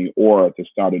company or to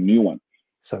start a new one.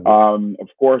 So Of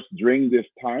course, during this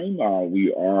time,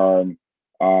 we are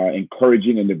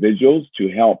encouraging individuals to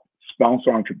help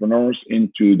sponsor entrepreneurs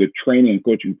into the training and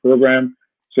coaching program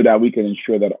so that we can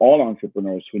ensure that all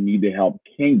entrepreneurs who need the help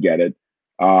can get it,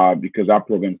 because our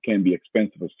programs can be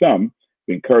expensive for some.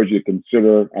 We encourage you to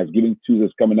consider, as Giving Tuesday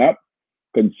is coming up,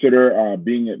 consider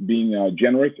being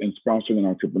generous in sponsoring an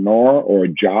entrepreneur or a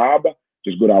job.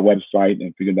 Just go to our website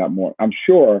and figure that out more. I'm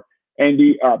sure,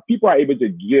 Andy, people are able to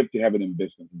give to Heaven in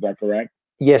Business. Is that correct?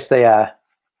 yes, they are.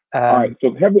 All right.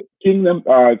 So Heaven Kingdom.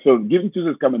 So Giving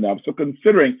Tuesday is coming up. So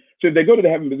so if they go to the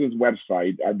Heaven Business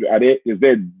website, is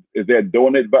there a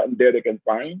donate button there they can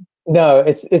find? No,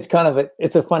 it's kind of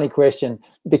it's a funny question,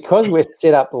 because we're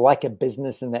set up like a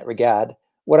business in that regard.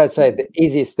 What I'd say, the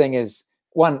easiest thing is,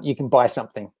 one, you can buy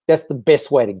something. That's the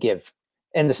best way to give.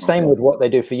 And the same with what they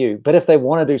do for you. But if they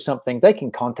want to do something, they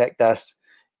can contact us.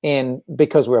 And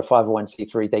because we're a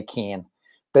 501c3, they can.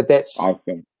 But that's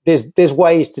awesome. There's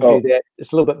ways to do that.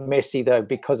 It's a little bit messy though,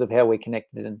 because of how we're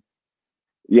connected in.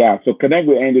 Yeah, so connect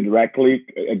with Andy directly.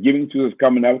 Giving Tuesday is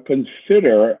coming up.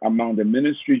 Consider among the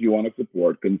ministries you want to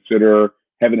support, consider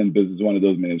Heaven in Business, one of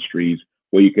those ministries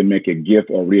where you can make a gift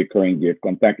or reoccurring gift.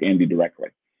 Contact Andy directly.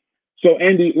 So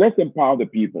Andy, let's empower the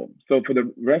people. So for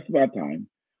the rest of our time,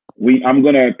 I'm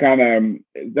gonna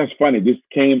that's funny. This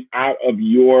came out of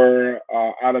your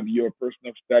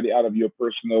personal study, out of your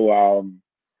personal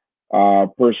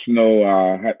how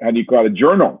do you call it,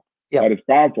 journal. Yeah. That is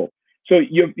powerful. So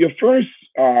your first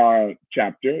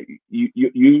chapter,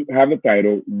 you have a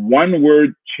title, One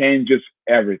Word Changes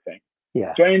Everything.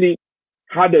 Yeah. So Andy,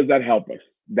 how does that help us,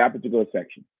 that particular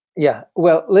section? Yeah.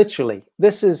 Well, literally,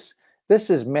 this is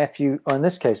Matthew. Or in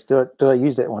this case, did I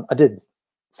use that one? I did.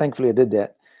 Thankfully, I did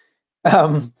that.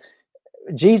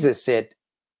 Jesus said,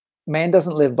 man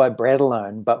doesn't live by bread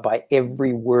alone, but by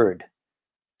every word.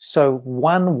 So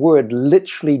one word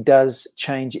literally does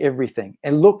change everything.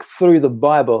 And look through the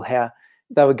Bible, how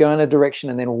they were going a direction,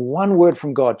 and then one word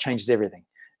from God changes everything.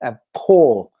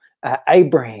 Paul,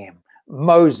 Abraham,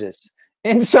 Moses,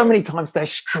 and so many times they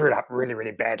screwed up really,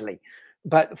 really badly.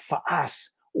 But for us,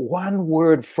 one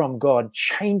word from God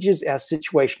changes our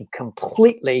situation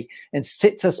completely and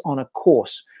sets us on a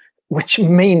course, which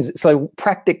means, so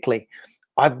practically,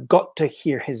 I've got to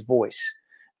hear his voice.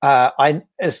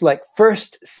 It's like,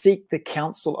 first seek the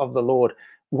counsel of the Lord.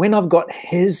 When I've got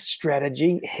his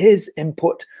strategy, his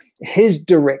input, his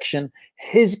direction,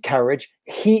 his courage,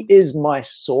 he is my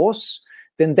source,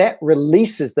 then that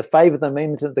releases the favor, the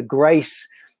momentum, the grace.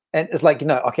 And it's like,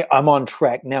 okay, I'm on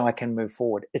track. Now I can move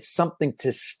forward. It's something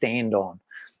to stand on.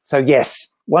 So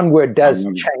yes, one word does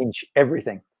change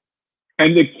everything.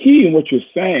 And the key in what you're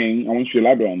saying, I want you to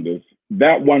elaborate on this,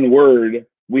 that one word,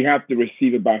 we have to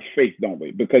receive it by faith, don't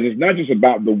we? Because it's not just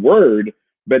about the word,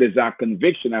 but it's our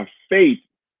conviction, our faith,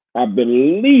 our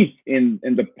belief in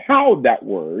the power of that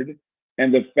word,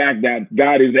 and the fact that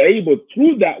God is able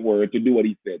through that word to do what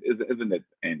he said, isn't it,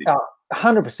 Andy?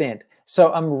 100%.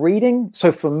 So I'm reading.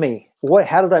 So for me,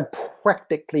 how did I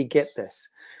practically get this?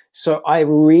 So I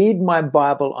read my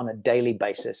Bible on a daily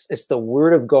basis. It's the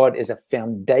word of God is a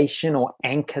foundation or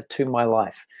anchor to my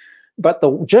life. But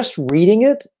just reading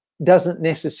it doesn't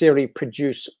necessarily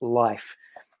produce life.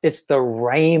 It's the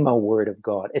Rhema word of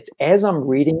God. It's as I'm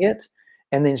reading it,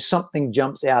 and then something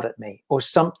jumps out at me, or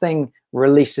something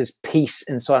releases peace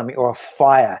inside of me, or a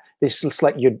fire. It's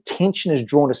like your attention is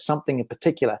drawn to something in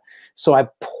particular. So I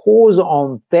pause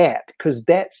on that, because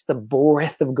that's the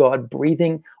breath of God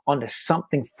breathing onto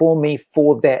something for me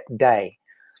for that day.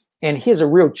 And here's a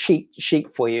real cheat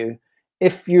sheet for you.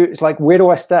 It's like, where do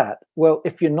I start? Well,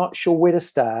 if you're not sure where to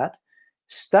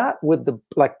start with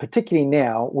particularly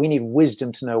now, we need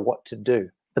wisdom to know what to do.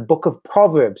 The book of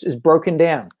Proverbs is broken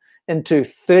down into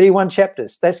 31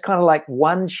 chapters. That's kind of like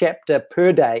one chapter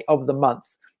per day of the month.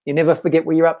 You never forget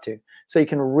what you're up to. So you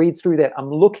can read through that. I'm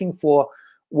looking for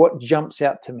what jumps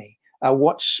out to me,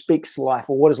 what speaks life,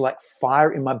 or what is like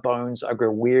fire in my bones. I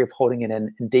grow weary of holding it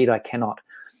in. Indeed, I cannot.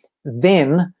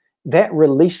 Then that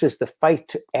releases the faith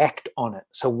to act on it.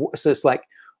 So it's like,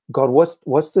 God, what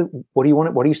do you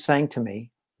want? What are you saying to me?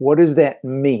 What does that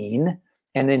mean?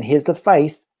 And then here's the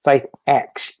faith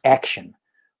action.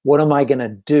 What am I going to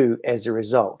do as a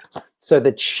result? So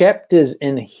the chapters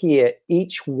in here,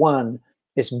 each one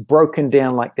is broken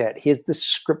down like that. Here's the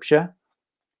scripture.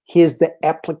 Here's the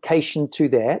application to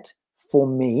that for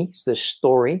me. It's the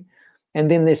story. And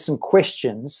then there's some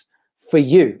questions for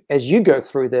you. As you go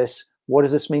through this, what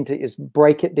does this mean is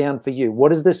break it down for you. What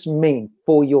does this mean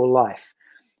for your life?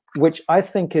 Which I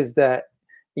think is that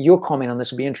your comment on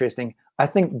this will be interesting. I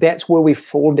think that's where we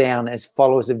fall down as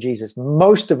followers of Jesus.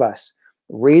 Most of us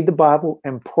read the Bible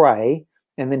and pray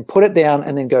and then put it down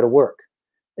and then go to work.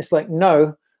 It's like,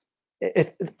 no,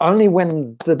 only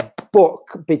when the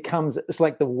book becomes, it's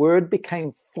like the word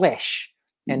became flesh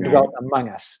and dwelt among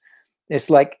us.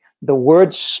 It's like the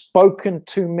word spoken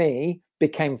to me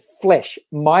became flesh,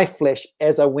 my flesh,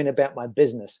 as I went about my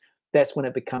business. That's when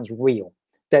it becomes real.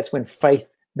 That's when faith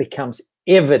becomes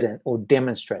evident or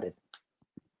demonstrated.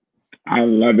 I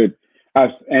love it. As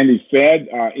Andy said,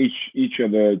 each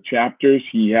of the chapters,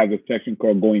 he has a section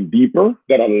called Going Deeper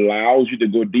that allows you to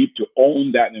go deep, to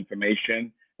own that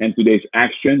information, and today's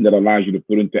action that allows you to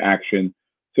put into action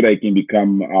so that it can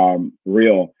become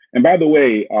real. And by the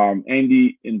way,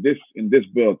 Andy, in this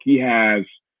book, he has,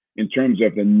 in terms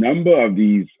of the number of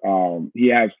these, he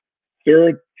has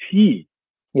 30.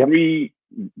 Yep. He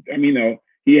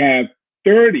has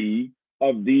 30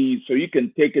 of these, so you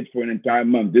can take it for an entire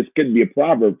month. This could be a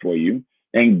proverb for you,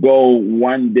 and go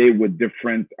one day with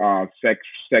different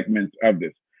segments of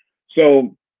this.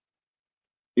 So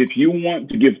if you want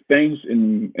to give thanks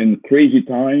in crazy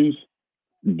times,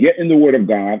 get in the Word of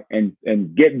God and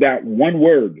get that one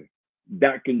word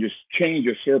that can just change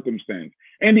your circumstance.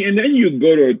 And then you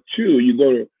go to 2, you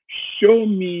go to show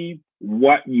me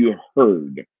what you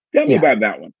heard. Tell me about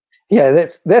that one. Yeah,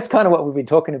 that's kind of what we've been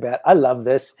talking about. I love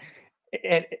this.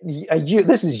 And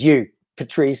this is you,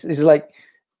 Patrice. It's like,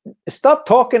 stop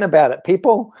talking about it,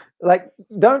 people. Like,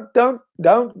 don't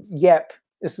yap.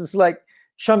 This is like,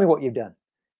 show me what you've done.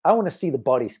 I want to see the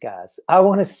body scars. I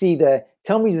want to see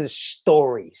tell me the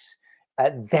stories.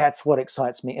 That's what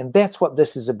excites me. And that's what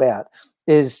this is about.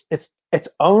 It's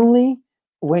only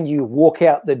when you walk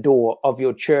out the door of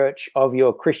your church, of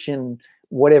your Christian,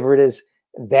 whatever it is,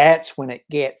 that's when it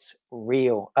gets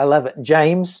real. I love it.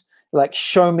 James, like,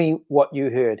 show me what you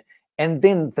heard. And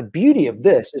then the beauty of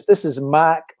this is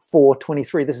Mark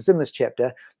 4:23. This is in this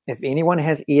chapter. If anyone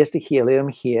has ears to hear, let him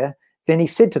hear. Then he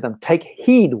said to them, take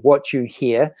heed what you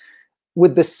hear,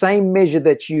 with the same measure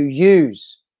that you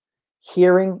use.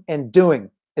 Hearing and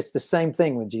doing. It's the same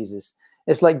thing with Jesus.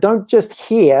 It's like, don't just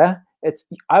hear. It's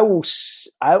I will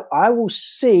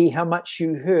see how much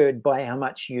you heard by how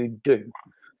much you do.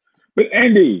 But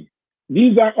Andy,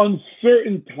 these are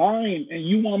uncertain times, and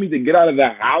you want me to get out of the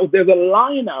house? There's a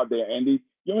lion out there, Andy.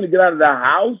 You want to get out of the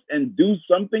house and do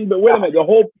something? But wait a minute, the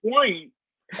whole point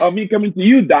of me coming to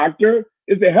you, doctor,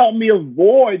 is to help me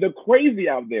avoid the crazy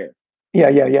out there.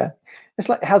 Yeah. It's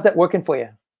like, how's that working for you?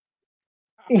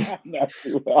 Yeah,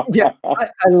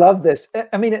 I love this.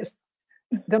 I mean, it's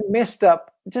the messed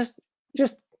up. Just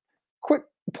quick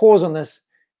pause on this.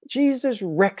 Jesus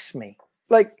wrecks me.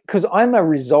 Like, because I'm a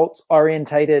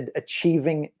results-orientated,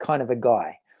 achieving kind of a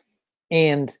guy.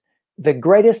 And the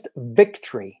greatest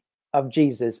victory of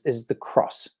Jesus is the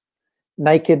cross.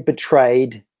 Naked,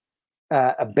 betrayed,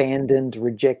 abandoned,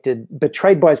 rejected,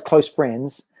 betrayed by his close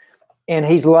friends. And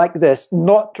he's like this,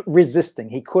 not resisting.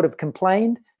 He could have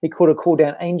complained. He could have called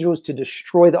down angels to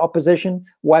destroy the opposition,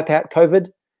 wipe out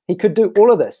COVID. He could do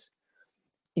all of this.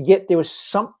 Yet there was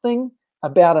something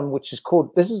about him which is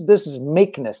called, this is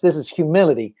meekness, this is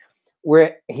humility,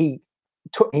 where he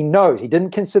knows, he didn't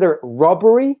consider it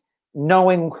robbery,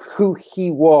 knowing who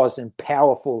he was and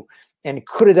powerful and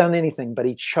could have done anything, but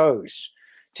he chose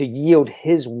to yield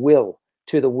his will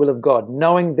to the will of God,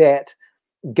 knowing that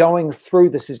going through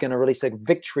this is going to release a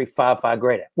victory far, far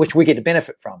greater, which we get to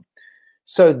benefit from.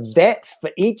 So that's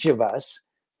for each of us.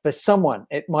 For someone,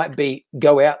 it might be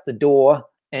go out the door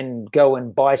and go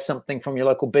and buy something from your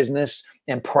local business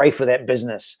and pray for that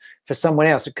business. For someone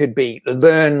else, it could be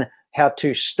learn how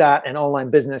to start an online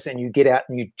business, and you get out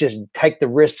and you just take the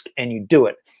risk and you do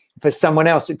it. For someone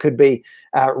else, it could be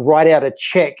write out a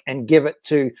check and give it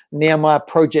to Nehemiah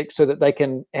Project so that they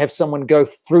can have someone go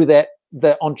through the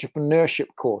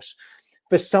entrepreneurship course.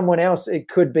 For someone else, it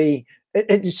could be,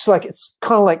 it's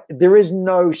kind of like there is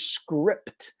no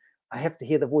script. I have to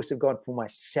hear the voice of God for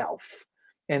myself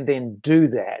and then do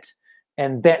that.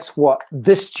 And that's what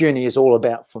this journey is all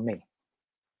about for me.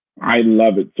 I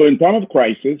love it. So in time of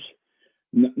crisis,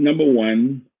 number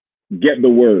one, get the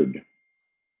word,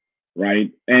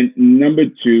 right? And number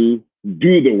two,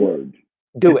 do the word.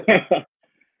 Do it.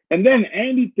 And then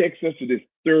Andy takes us to this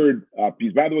third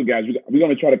piece. By the way, guys, we're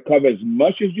going to try to cover as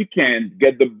much as we can,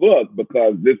 get the book,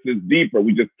 because this is deeper.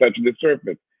 We just touched the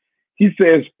surface. He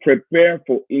says, prepare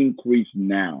for increase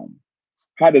now.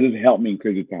 How does this help me in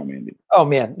crazy time, Andy? Oh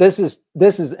man, this is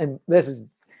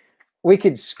we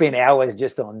could spend hours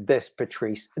just on this,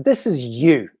 Patrice. This is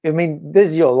you. I mean,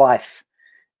 this is your life.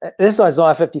 This is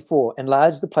Isaiah 54.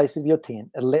 Enlarge the place of your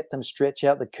tent and let them stretch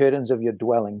out the curtains of your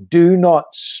dwelling. Do not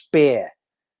spare.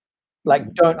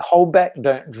 Like, don't hold back,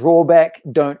 don't draw back,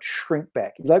 don't shrink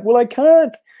back. He's like, well, I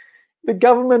can't. The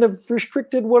government have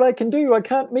restricted what I can do. I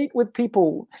can't meet with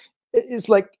people. It's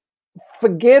like,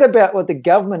 forget about what the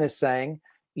government is saying.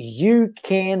 You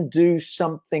can do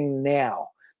something now,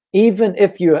 even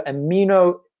if you're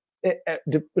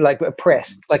like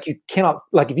oppressed. Like, you cannot,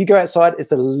 like, if you go outside,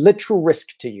 it's a literal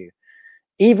risk to you.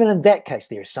 Even in that case,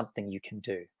 there is something you can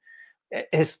do.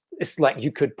 It's like,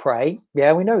 you could pray.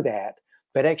 Yeah, we know that.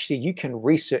 But actually, you can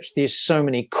research. There's so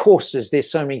many courses. There's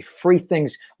so many free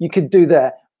things. You could do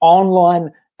the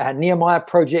online Nehemiah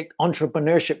Project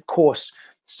entrepreneurship course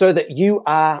so that you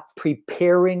are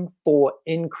preparing for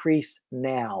increase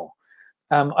now.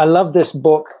 I love this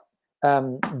book.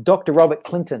 Dr. Robert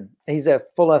Clinton, he's a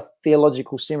Fuller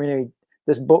Theological Seminary.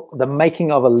 This book, The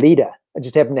Making of a Leader. I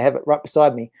just happen to have it right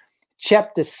beside me.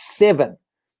 Chapter 7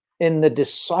 in the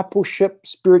discipleship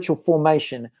spiritual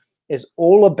formation is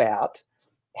all about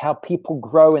how people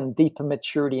grow in deeper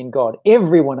maturity in God.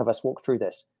 Every one of us walk through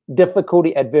this.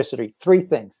 Difficulty, adversity, 3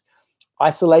 things: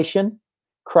 isolation,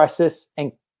 crisis,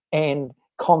 and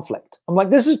conflict. I'm like,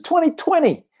 this is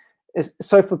 2020.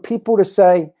 So for people to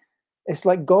say, it's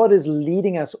like God is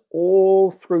leading us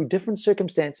all through different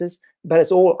circumstances, but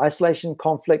it's all isolation,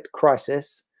 conflict,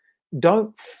 crisis.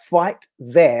 Don't fight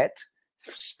that.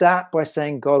 Start by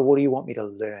saying, God, what do you want me to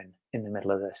learn in the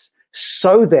middle of this?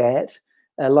 So that,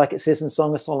 like it says in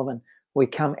Song of Solomon, we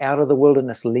come out of the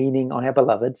wilderness leaning on our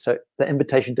beloved. So the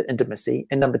invitation to intimacy.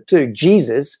 And number 2,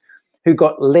 Jesus, who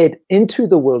got led into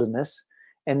the wilderness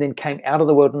and then came out of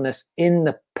the wilderness in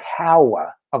the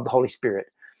power of the Holy Spirit.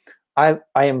 I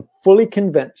am fully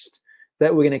convinced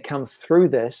that we're going to come through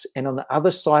this. And on the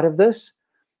other side of this,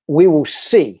 we will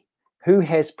see who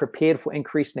has prepared for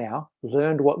increase now,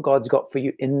 learned what God's got for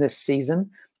you in this season,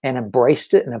 and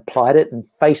embraced it and applied it and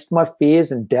faced my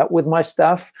fears and dealt with my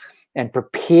stuff and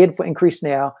prepared for increase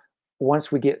now.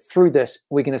 Once we get through this,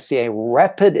 we're going to see a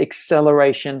rapid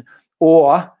acceleration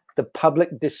or the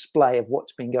public display of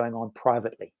what's been going on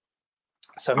privately.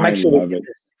 So make sure.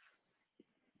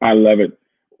 I love it.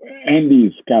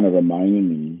 Andy's kind of reminding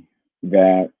me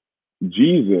that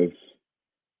Jesus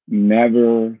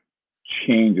never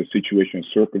changed the situation or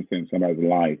circumstance in somebody's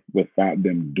life without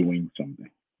them doing something.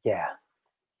 Yeah.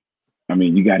 I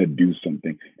mean, you got to do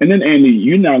something. And then, Andy,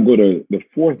 you now go to the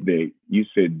 4th day. You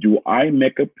said, do I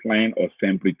make a plan or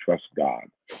simply trust God?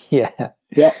 Yeah.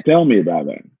 Tell me about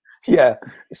that. Yeah.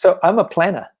 So I'm a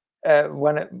planner.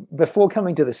 Before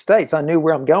coming to the States, I knew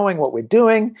where I'm going, what we're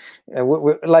doing.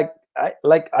 My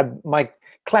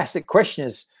classic question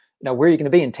is, where are you going to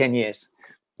be in 10 years?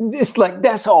 It's like,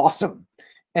 that's awesome.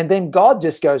 And then God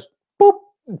just goes, boop,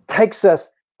 takes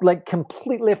us like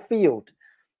complete left field.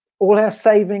 All our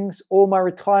savings, all my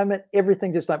retirement,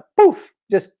 everything just like, poof,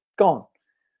 just gone.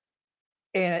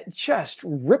 And it just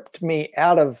ripped me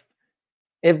out of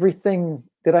everything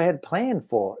that I had planned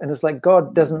for. And it's like,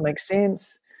 God, doesn't make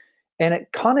sense. And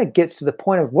it kind of gets to the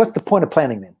point of, what's the point of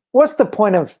planning then? What's the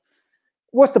point of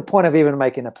even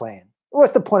making a plan?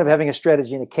 What's the point of having a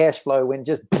strategy and a cash flow when it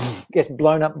just gets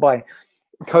blown up by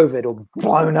COVID or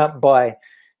blown up by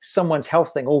someone's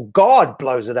health thing, or God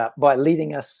blows it up by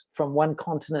leading us from one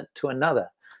continent to another?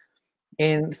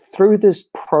 And through this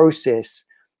process,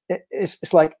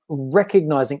 it's like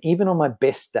recognizing, even on my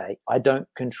best day, I don't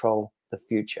control the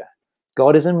future.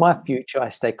 God is in my future. I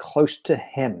stay close to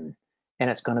him, and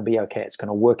it's going to be okay. It's going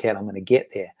to work out. I'm going to get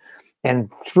there.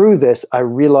 And through this, I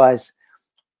realize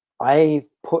I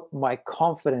put my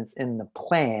confidence in the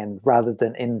plan rather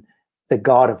than in the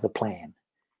God of the plan.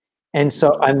 And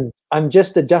so I'm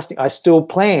just adjusting. I still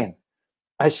plan.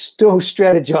 I still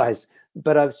strategize,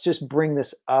 but I just bring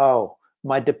this,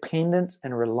 my dependence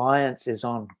and reliance is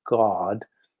on God,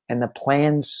 and the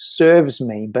plan serves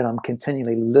me, but I'm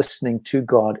continually listening to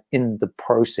God in the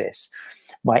process.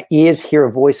 My ears hear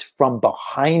a voice from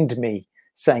behind me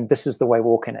saying, this is the way,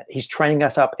 walk in it. He's training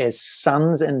us up as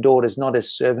sons and daughters, not as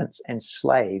servants and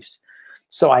slaves.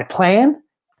 So I plan,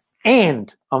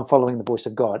 and I'm following the voice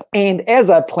of God. And as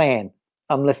I plan,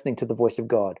 I'm listening to the voice of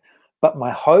God. But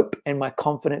my hope and my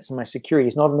confidence and my security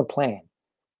is not in the plan.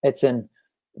 It's in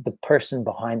the person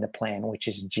behind the plan, which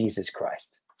is Jesus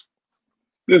Christ.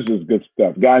 This is good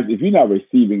stuff. Guys, if you're not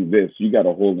receiving this, you got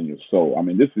a hole in your soul. I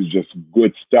mean, this is just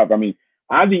good stuff. I mean,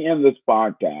 at the end of this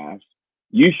podcast,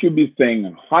 you should be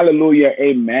saying hallelujah,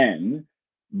 amen,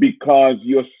 because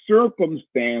your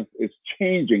circumstance is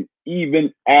changing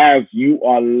even as you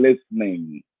are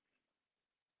listening.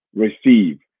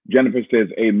 Receive. Jennifer says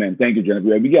amen. Thank you,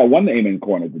 Jennifer. We got one amen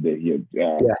corner today here.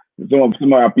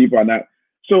 Some of our people are not.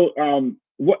 So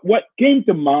what came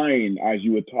to mind as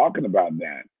you were talking about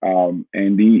that,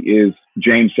 Andy, is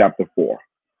James chapter 4,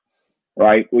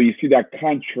 right? Where you see that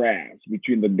contrast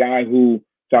between the guy who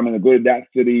said, I'm going to go to that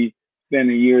city,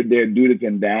 spend a year there, do this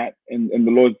and that. And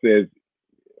the Lord says,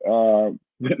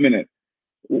 wait a minute,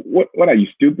 what are you,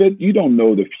 stupid? You don't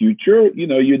know the future. You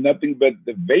know, you're nothing but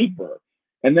the vapor.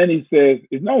 And then he says,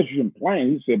 it's not as you can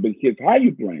plan. He said, but here's how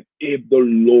you plan. If the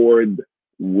Lord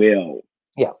will.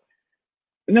 Yeah.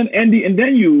 And then Andy, and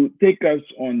then you take us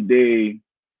on day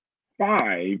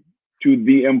 5 to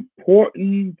the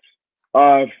importance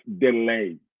of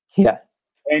delay. Yeah.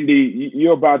 Andy,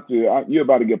 you're about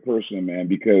to get personal, man,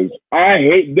 because I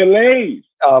hate delays.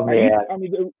 Oh man. I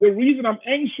mean, the reason I'm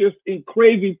anxious in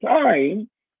crazy time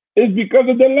is because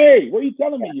of delay. What are you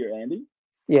telling me here, Andy?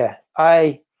 Yeah,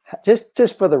 I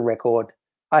just for the record,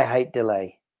 I hate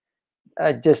delay.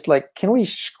 Just like, can we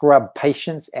scrub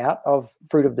patience out of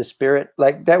fruit of the Spirit?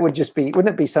 Like that would just be, wouldn't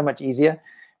it be so much easier?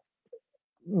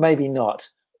 Maybe not,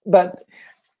 but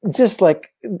just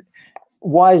like,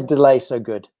 why is delay so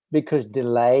good? Because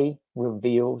delay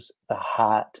reveals the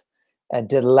heart. And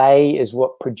delay is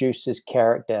what produces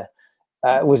character.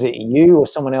 Was it you or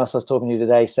someone else I was talking to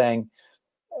today saying,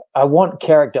 I want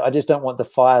character, I just don't want the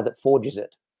fire that forges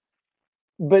it.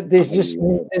 But there's just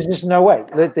no way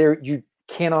that you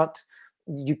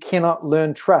cannot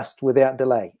learn trust without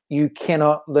delay. You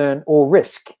cannot learn or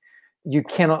risk. You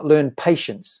cannot learn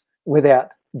patience without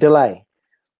delay.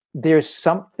 There's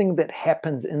something that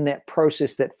happens in that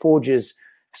process that forges.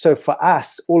 So for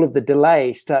us, all of the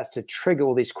delay starts to trigger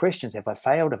all these questions. Have I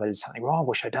failed? Have I done something wrong?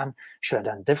 What should I done? Should I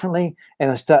done differently? And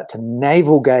I start to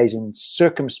navel gaze and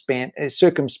circumspect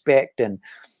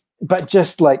but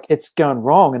just like it's gone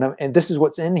wrong. And this is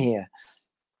what's in here.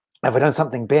 Have I done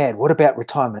something bad? What about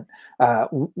retirement?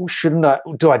 Shouldn't I?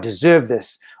 Do I deserve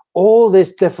this? All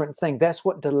this different thing. That's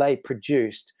what delay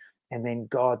produced. And then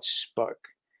God spoke.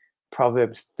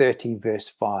 Proverbs 30 verse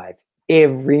 5.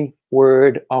 Every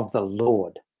word of the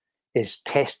Lord is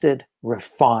tested,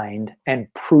 refined,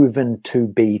 and proven to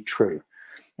be true.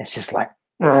 It's just like,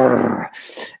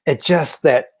 it's just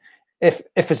that if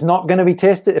it's not going to be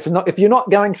tested, if you're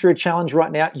not going through a challenge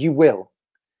right now, you will.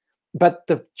 But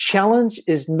the challenge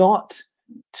is not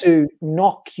to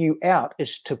knock you out,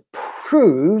 is to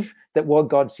prove that what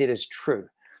God said is true.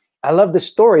 I love the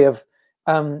story of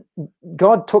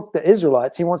God took the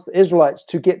Israelites. He wants the Israelites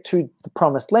to get to the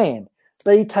promised land,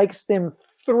 but he takes them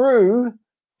through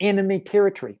enemy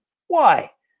territory. Why?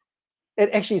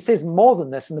 It actually says more than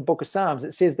this in the book of Psalms.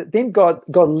 It says that then God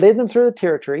led them through the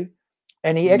territory,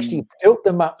 and he actually built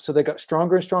them up so they got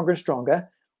stronger and stronger and stronger.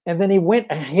 And then he went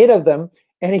ahead of them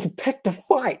and he picked a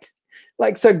fight.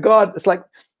 Like, so it's like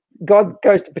God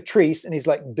goes to Patrice and he's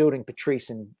like building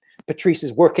Patrice, and Patrice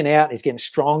is working out, he's getting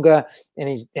stronger, and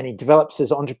he develops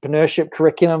his entrepreneurship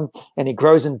curriculum, and he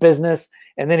grows in business.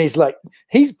 And then he's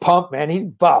pumped, man. He's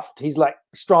buffed. He's like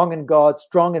strong in God,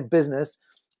 strong in business.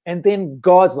 And then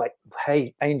God's like,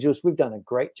 hey, angels, we've done a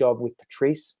great job with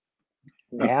Patrice.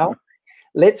 Now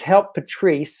let's help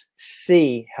Patrice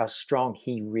see how strong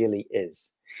he really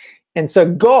is. And so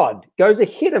God goes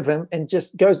ahead of him and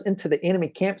just goes into the enemy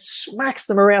camp, smacks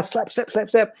them around, slap, slap, slap,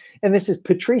 slap. And this is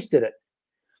Patrice did it.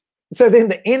 So then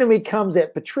the enemy comes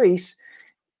at Patrice,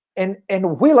 and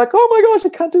we're like, oh my gosh, I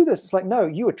can't do this. It's like, no,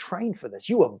 you were trained for this.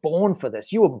 You were born for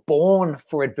this. You were born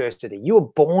for adversity. You were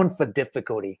born for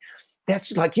difficulty.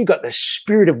 That's like, you got the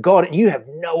Spirit of God, and you have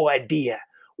no idea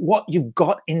what you've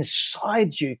got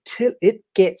inside you till it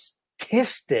gets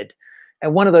tested.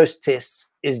 And one of those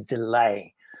tests is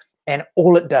delay. And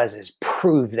all it does is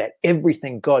prove that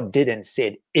everything God did and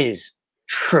said is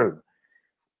true.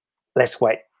 Let's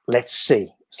wait. Let's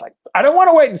see. It's like, I don't want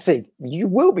to wait and see. You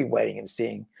will be waiting and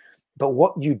seeing. But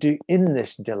what you do in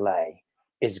this delay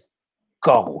is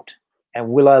gold. And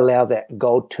will I allow that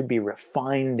gold to be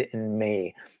refined in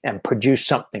me and produce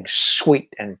something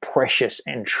sweet and precious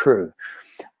and true?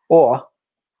 Or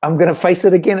I'm going to face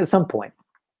it again at some point.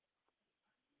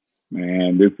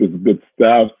 Man, this is good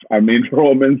stuff. I mean,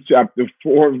 Romans chapter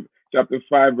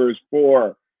 5, verse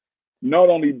 4. Not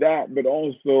only that, but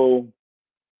also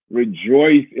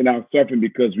rejoice in our suffering,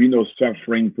 because we know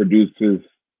suffering produces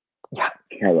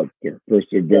character,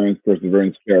 perseverance,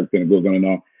 character, and it goes on and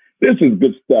on. This is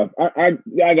good stuff. I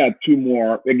got 2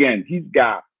 more. Again, he's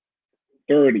got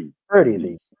 30. 30 of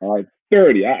these. All right,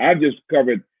 30. I just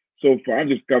covered so far. I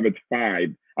just covered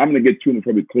 5. I'm going to get 2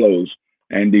 before we close,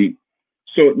 Andy.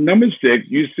 So number 6,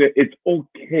 you said it's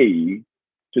okay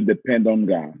to depend on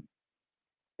God.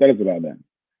 Tell us about that.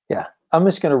 Yeah, I'm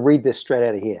just going to read this straight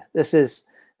out of here. This is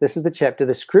the chapter.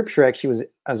 The scripture actually was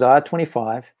Isaiah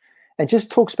 25, It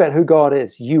just talks about who God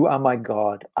is. You are my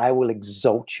God. I will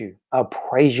exalt you. I'll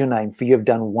praise your name, for you have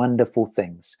done wonderful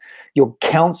things. Your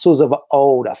counsels of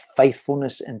old are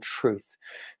faithfulness and truth.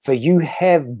 For you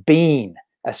have been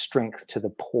a strength to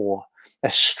the poor,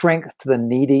 a strength to the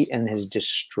needy in his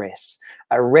distress,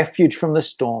 a refuge from the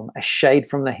storm, a shade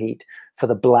from the heat. For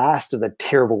the blast of the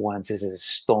terrible ones is a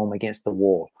storm against the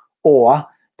wall, or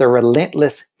the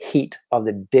relentless heat of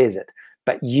the desert.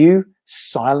 But you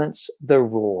silence the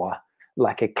roar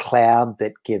like a cloud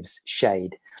that gives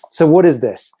shade. So what is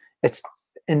this? It's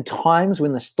in times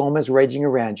when the storm is raging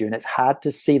around you and it's hard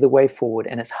to see the way forward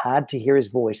and it's hard to hear his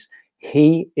voice,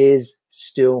 he is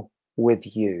still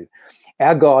with you.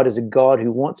 Our God is a God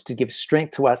who wants to give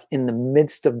strength to us in the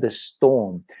midst of the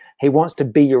storm. He wants to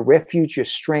be your refuge, your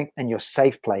strength, and your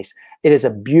safe place. It is a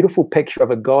beautiful picture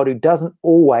of a God who doesn't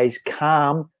always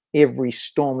calm every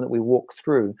storm that we walk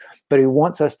through, but who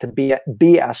wants us to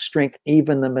be our strength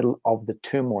even in the middle of the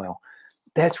turmoil.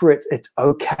 That's where it's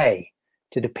okay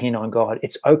to depend on God.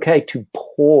 It's okay to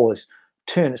pause,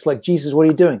 turn. It's like, Jesus, what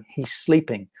are you doing? He's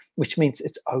sleeping, which means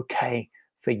it's okay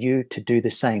for you to do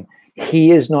the same.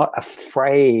 He is not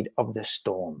afraid of the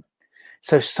storm.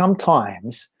 So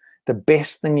sometimes the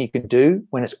best thing you can do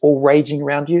when it's all raging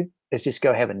around you is just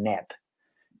go have a nap.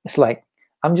 It's like,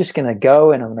 I'm just going to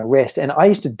go and I'm going to rest. And I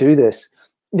used to do this.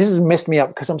 This has messed me up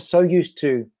because I'm so used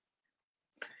to,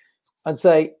 I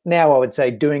would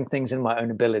say doing things in my own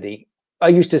ability. I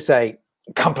used to say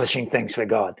accomplishing things for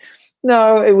God.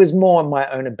 No, it was more my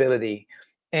own ability.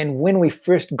 And when we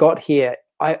first got here,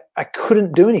 I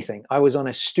couldn't do anything. I was on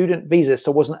a student visa,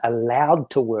 so I wasn't allowed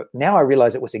to work. Now I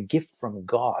realize it was a gift from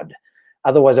God.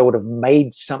 Otherwise, I would have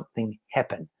made something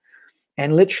happen.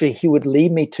 And literally, he would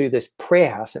lead me to this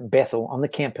prayer house at Bethel on the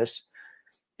campus.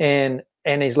 And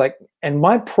he's like, and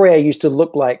my prayer used to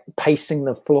look like pacing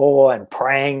the floor and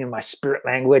praying in my spirit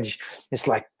language. It's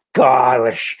like,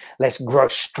 God, let's grow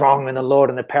strong in the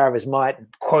Lord and the power of his might, and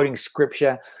quoting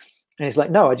scripture. And he's like,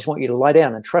 no, I just want you to lie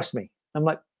down and trust me. I'm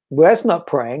like, well, that's not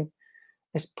praying.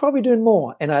 It's probably doing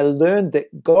more. And I learned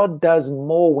that God does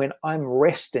more when I'm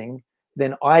resting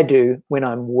than I do when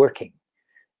I'm working.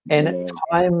 And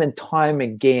time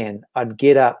again, I'd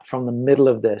get up from the middle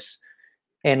of this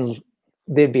and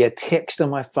there'd be a text on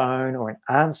my phone or an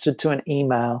answer to an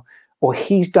email, or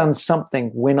he's done something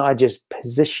when I just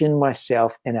position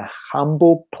myself in a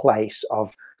humble place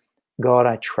of, God,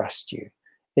 I trust you.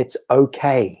 It's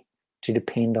okay to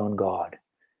depend on God.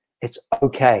 It's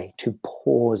okay to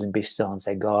pause and be still and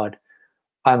say, God,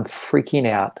 I'm freaking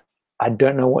out. I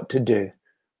don't know what to do,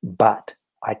 but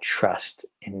I trust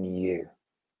in you.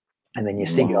 And then you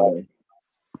see God.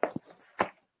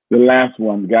 The last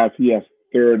one, guys, he has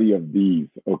 30 of these,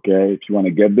 okay? If you want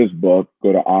to get this book,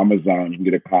 go to Amazon. You can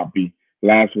get a copy.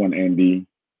 Last one, Andy.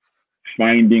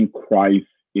 Finding Christ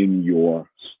in Your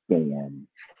Storm.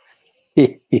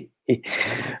 It's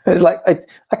like,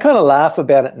 I kind of laugh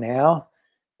about it now.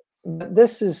 But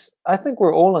this is, I think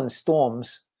we're all in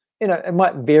storms. You know, it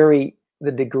might vary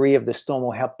the degree of the storm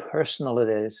or how personal it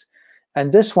is.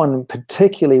 And this one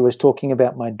particularly was talking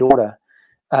about my daughter.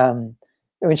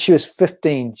 When she was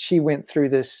 15, she went through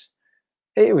this.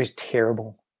 It was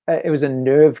terrible. It was a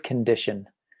nerve condition,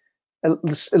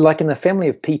 like in the family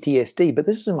of PTSD. But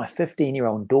this is my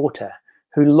 15-year-old daughter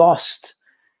who lost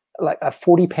like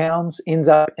 40 pounds, ends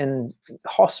up in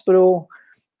hospital,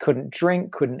 couldn't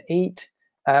drink, couldn't eat.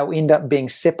 We end up being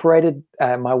separated.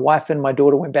 My wife and my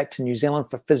daughter went back to New Zealand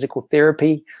for physical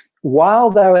therapy. While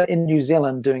they were in New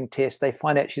Zealand doing tests, they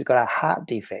find out she's got a heart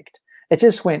defect. It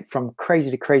just went from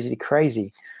crazy to crazy to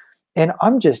crazy. And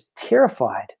I'm just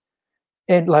terrified.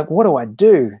 And like, what do I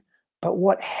do? But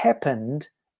what happened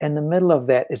in the middle of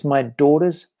that is my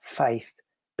daughter's faith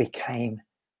became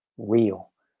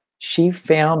real. She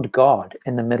found God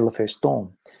in the middle of her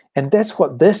storm. And that's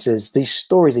what this is, these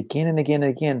stories again and again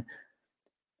and again.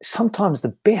 Sometimes the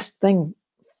best thing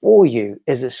for you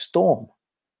is a storm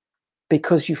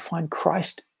because you find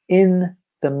Christ in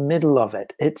the middle of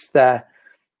it. It's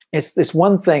this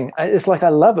one thing. It's like, I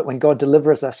love it when God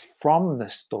delivers us from the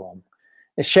storm.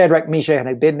 It's Shadrach, Meshach, and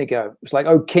Abednego. It's like,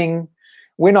 oh, King,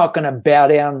 we're not going to bow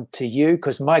down to you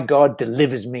because my God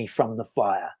delivers me from the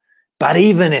fire. But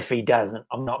even if he doesn't,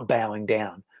 I'm not bowing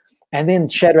down. And then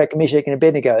Shadrach, Meshach, and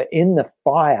Abednego are in the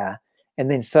fire,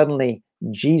 and then suddenly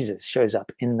Jesus shows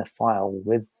up in the fire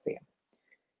with them.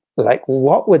 Like,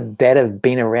 what would that have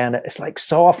been around it? It's like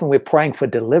so often we're praying for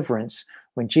deliverance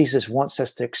when Jesus wants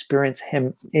us to experience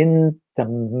him in the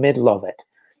middle of it.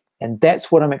 And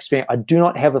that's what I'm experiencing. I do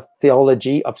not have a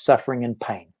theology of suffering and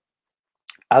pain,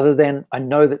 other than I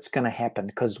know that's going to happen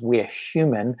because we're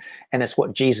human and it's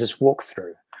what Jesus walked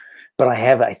through. But I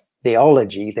have a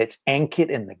theology that's anchored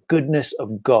in the goodness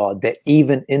of God, that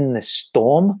even in the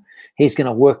storm, he's going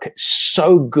to work it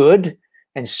so good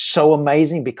and so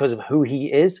amazing because of who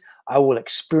he is. I will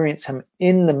experience him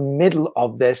in the middle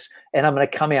of this, and I'm going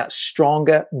to come out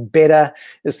stronger, better.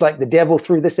 It's like the devil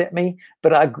threw this at me,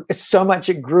 but it's so much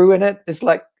it grew in it. It's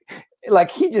like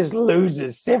he just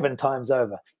loses 7 times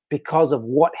over because of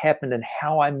what happened and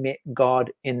how I met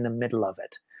God in the middle of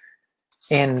it.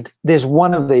 And there's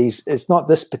one of these, it's not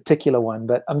this particular one,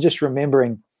 but I'm just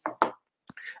remembering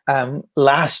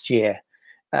last year,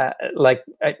 like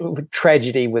a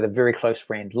tragedy with a very close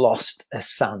friend, lost a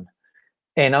son.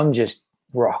 And I'm just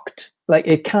rocked. Like,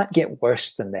 it can't get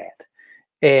worse than that.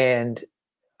 And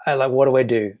I like, what do I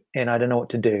do? And I don't know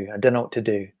what to do. I don't know what to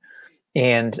do.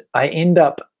 And I end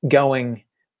up going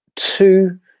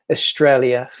to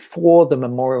Australia for the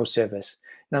memorial service.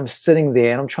 And I'm sitting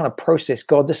there and I'm trying to process,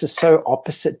 God, this is so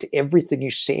opposite to everything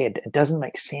you said. It doesn't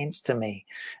make sense to me.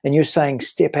 And you're saying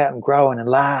step out and grow and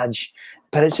enlarge.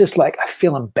 But it's just like, I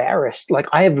feel embarrassed. Like,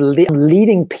 I'm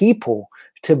leading people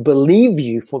to believe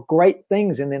you for great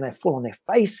things, and then they fall on their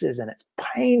faces and it's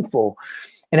painful.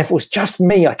 And if it was just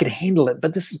me, I could handle it.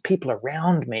 But this is people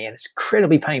around me, and it's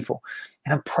incredibly painful.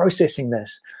 And I'm processing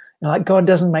this. And like, God,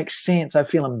 doesn't make sense. I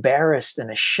feel embarrassed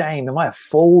and ashamed. Am I a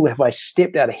fool? Have I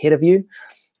stepped out ahead of you?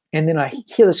 And then I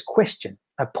hear this question.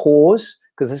 I pause,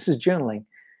 because this is journaling,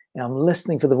 and I'm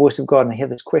listening for the voice of God, and I hear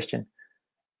this question.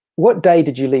 What day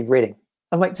did you leave Reading?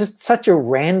 I'm like, just such a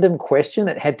random question.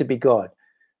 It had to be God.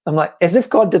 I'm like, as if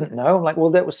God didn't know. I'm like, well,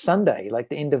 that was Sunday, like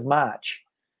the end of March.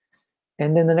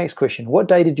 And then the next question, what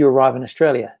day did you arrive in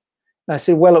Australia? And I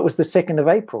said, well, it was the 2nd of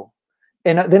April.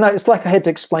 And then it's like I had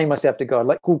to explain myself to God,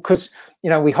 like, well, because,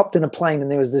 we hopped in a plane and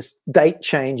there was this date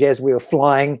change as we were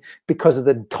flying because of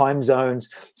the time zones.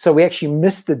 So we actually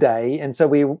missed the day. And so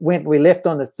we left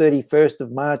on the 31st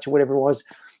of March or whatever it was.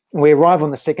 And we arrived on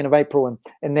the 2nd of April,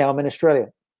 and now I'm in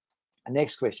Australia. The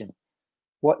next question,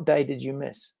 what day did you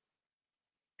miss?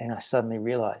 And I suddenly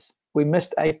realized we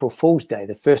missed April Fool's Day.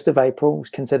 The 1st of April was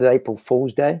considered April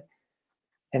Fool's Day.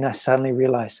 And I suddenly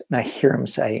realized, and I hear him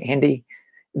say, Andy,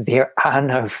 there are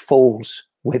no fools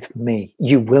with me.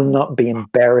 You will not be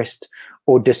embarrassed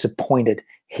or disappointed.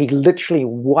 He literally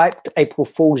wiped April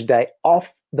Fool's Day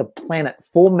off the planet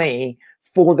for me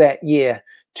for that year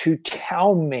to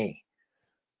tell me,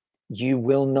 you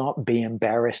will not be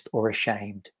embarrassed or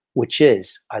ashamed, which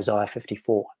is Isaiah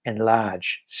 54.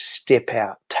 Enlarge, step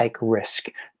out, take risk,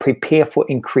 prepare for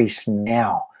increase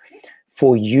now,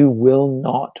 for you will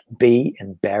not be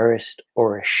embarrassed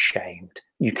or ashamed.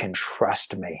 You can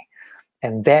trust me.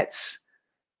 And that's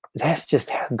just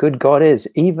how good God is.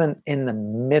 Even in the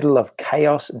middle of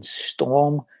chaos and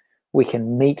storm, we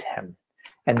can meet him.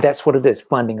 And that's what it is,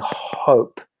 finding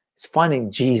hope. It's finding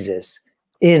Jesus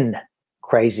in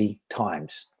crazy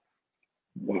times.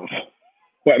 Wow.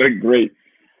 What a great,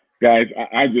 guys.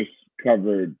 I just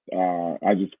covered 7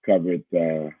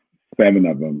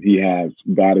 of them. He has,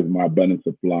 God is my abundant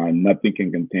supply. Nothing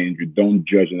can contain you. Don't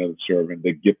judge another servant.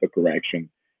 The gift of correction.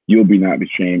 You'll be not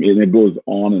ashamed. And it goes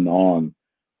on and on.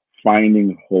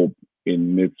 Finding hope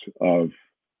in midst of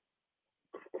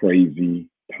crazy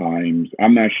times.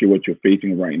 I'm not sure what you're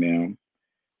facing right now.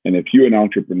 And if you're an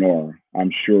entrepreneur, I'm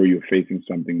sure you're facing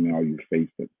something now. You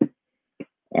faced it.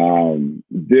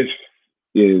 This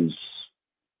is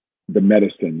the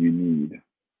medicine you need.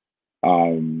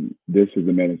 This is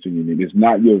the medicine you need. It's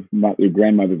not your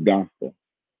grandmother's gospel,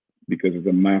 because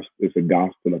it's a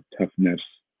gospel of toughness,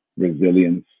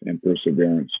 resilience, and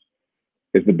perseverance.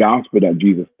 It's the gospel that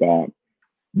Jesus taught.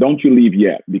 Don't you leave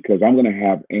yet, because I'm going to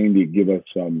have Andy give us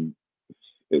kind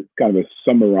of a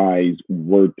summarized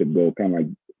word to go. Kind of like,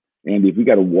 Andy, if we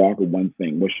got to walk with one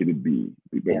thing, what should it be?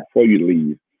 Before you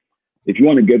leave, if you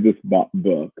want to get this book,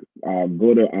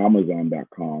 go to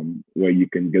Amazon.com, where you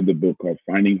can get the book called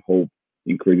Finding Hope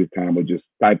in Crazy Time, or just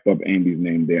type up Andy's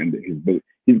name there and his book.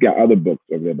 He's got other books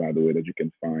over there, by the way, that you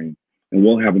can find. And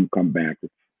we'll have him come back to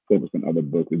focus on other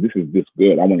books. If this is this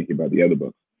good, I want to hear about the other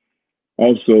books.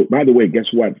 Also, by the way,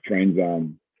 guess what, friends?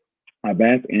 I've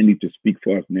asked Andy to speak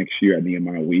for us next year at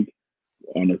Nehemiah Week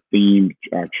on a theme,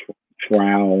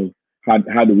 trials.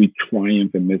 How do we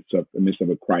triumph in the midst of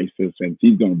a crisis? And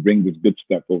he's going to bring this good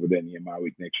stuff over there in Nehemiah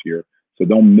Week next year. So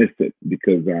don't miss it,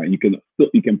 because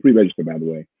you can pre-register, by the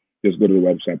way. Just go to the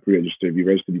website, pre-register. If you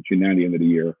register between now and the end of the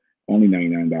year, only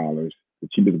 $99. The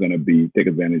cheapest is going to be, take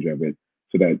advantage of it,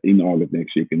 so that in August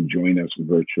next year, you can join us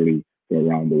virtually from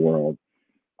around the world.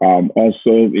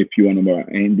 Also, if you want to know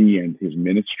about Andy and his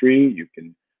ministry, you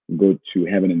can go to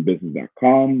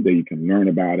heavenandbusiness.com. There you can learn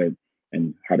about it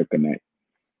and how to connect.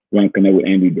 you want to connect with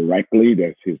Andy directly,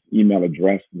 that's his email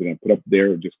address. We're going to put up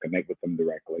there. Just connect with him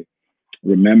directly.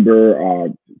 Remember,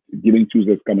 Giving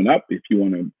Tuesday is coming up. If you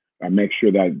want to make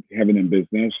sure that Heaven in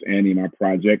Business and in our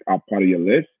project are part of your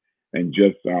list, and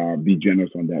just be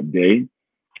generous on that day.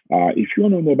 If you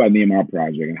want to know more about Nehemiah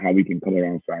Project and how we can come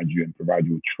alongside you and provide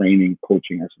you with training,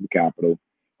 coaching, access to capital,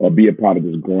 or be a part of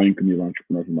this growing community of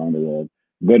entrepreneurs from around the world,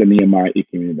 go to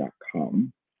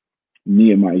NehemiahEcommunity.com,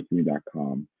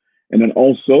 NehemiahEcommunity.com. And then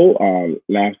also,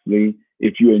 lastly,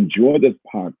 if you enjoy this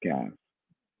podcast,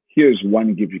 here's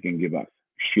one gift you can give us: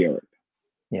 share it.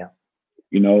 Yeah.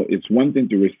 You know, it's one thing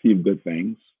to receive good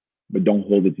things, but don't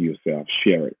hold it to yourself.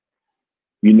 Share it.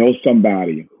 You know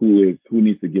somebody who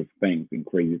needs to give thanks in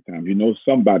crazy times. You know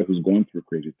somebody who's going through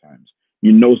crazy times.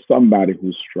 You know somebody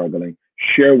who's struggling.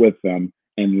 Share with them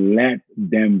and let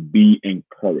them be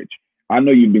encouraged. I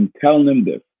know you've been telling them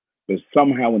this, but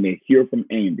somehow when they hear from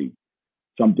Andy,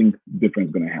 something different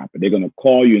is going to happen. They're going to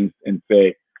call you and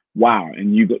say, wow.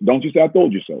 And you don't just say, I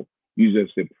told you so. You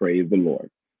just say, praise the Lord.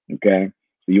 Okay.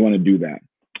 So you want to do that.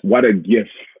 What a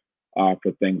gift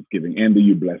for Thanksgiving. Andy,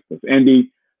 you blessed us.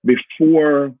 Andy,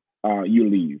 before you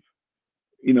leave,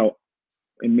 you know,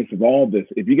 in the midst of all this,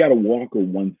 if you got to walk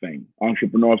on one thing,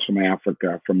 entrepreneurs from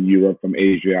Africa, from Europe, from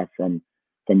Asia, from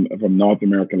North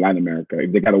America, Latin America,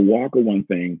 if they got to walk on one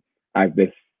thing as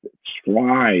they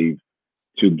strive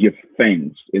to give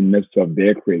thanks in the midst of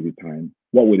their crazy time,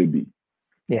 what would it be?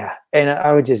 Yeah. And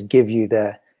I would just give you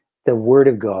the word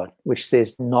of God, which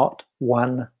says not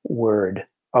one word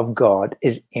of God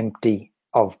is empty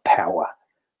of power,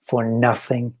 for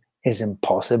nothing is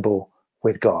impossible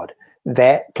with God.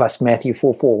 That plus Matthew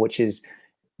 4:4, which is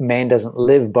man doesn't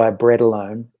live by bread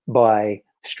alone, by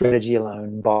strategy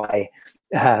alone, by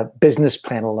business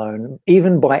plan alone,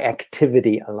 even by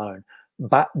activity alone,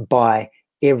 but by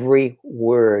every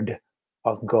word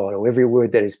of God, or every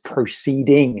word that is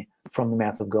proceeding from the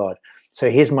mouth of God. So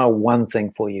here's my one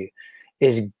thing for you,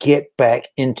 is get back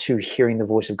into hearing the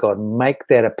voice of God. Make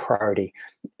that a priority.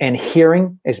 And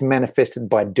hearing is manifested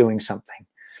by doing something.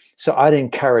 So I'd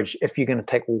encourage, if you're going to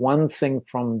take one thing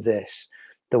from this,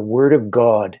 the word of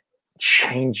God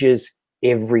changes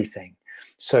everything.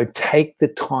 So take the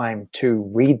time to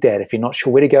read that. If you're not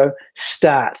sure where to go,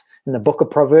 start in the book of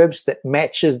Proverbs that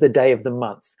matches the day of the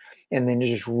month. And then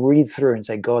just read through and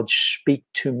say, God, speak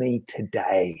to me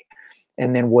today.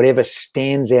 And then whatever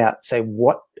stands out, say,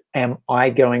 what am I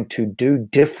going to do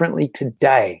differently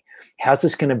today? How's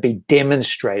this going to be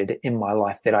demonstrated in my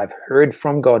life that I've heard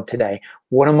from God today?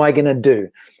 What am I going to do?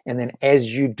 And then as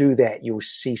you do that, you'll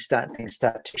see things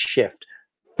start to shift.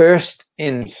 First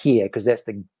in here, because that's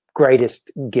the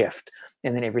greatest gift,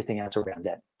 and then everything else around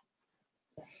that.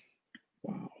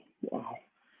 Wow.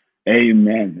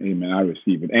 Amen. Amen. I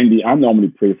receive it. Andy, I normally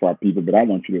pray for our people, but I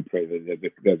want you to pray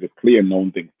that there's a clear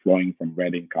known thing flowing from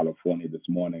Redding, California this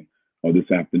morning or this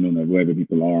afternoon or wherever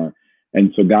people are.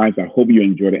 And so, guys, I hope you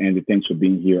enjoyed it. Andy, thanks for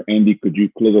being here. Andy, could you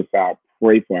close us out?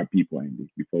 Pray for our people, Andy,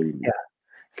 before we leave. Yeah.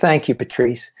 Thank you,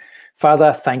 Patrice.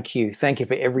 Father, thank you. Thank you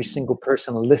for every single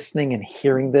person listening and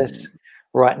hearing this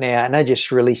right now. And I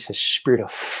just release a spirit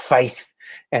of faith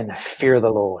and the fear of the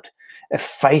Lord. A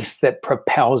faith that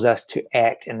propels us to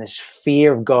act, and this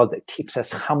fear of God that keeps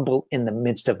us humble in the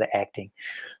midst of the acting.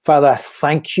 Father, I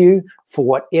thank you for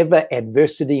whatever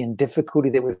adversity and difficulty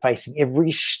that we're facing,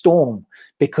 every storm,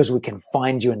 because we can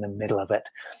find you in the middle of it,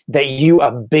 that you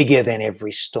are bigger than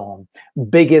every storm,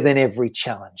 bigger than every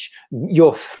challenge.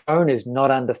 Your throne is not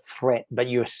under threat, but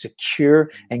you are secure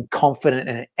and confident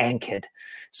and anchored.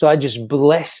 So I just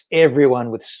bless everyone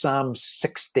with Psalm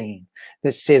 16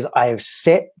 that says, I have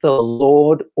set the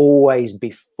Lord always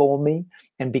before me,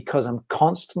 and because I'm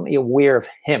constantly aware of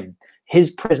him,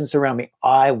 his presence around me,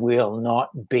 I will not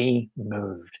be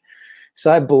moved.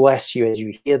 So I bless you as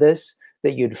you hear this,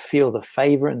 that you'd feel the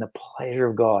favor and the pleasure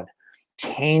of God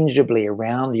tangibly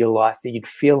around your life, that you'd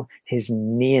feel his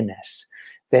nearness,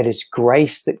 that is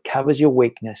grace that covers your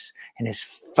weakness, and his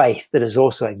faith that is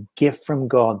also a gift from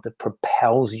God that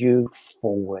propels you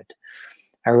forward.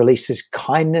 I release his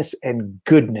kindness and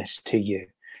goodness to you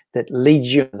that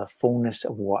leads you in the fullness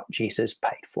of what Jesus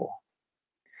paid for.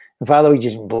 And Father, we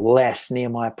just bless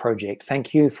Nehemiah Project.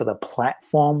 Thank you for the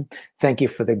platform. Thank you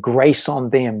for the grace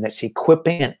on them that's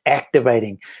equipping and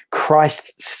activating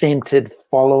Christ-centered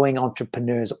following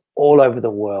entrepreneurs all over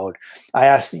the world. I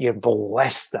ask that you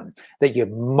bless them, that you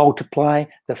multiply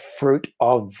the fruit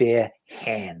of their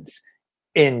hands.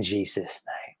 In Jesus'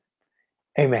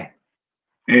 name, amen.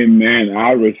 Amen.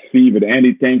 I receive it.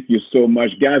 Andy, thank you so much.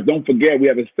 Guys, don't forget, we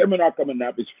have a seminar coming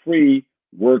up. It's free,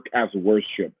 Work as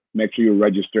Worship. Make sure you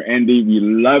register. Andy, we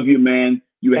love you, man.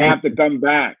 You have to come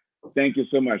back. Thank you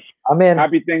so much. Amen.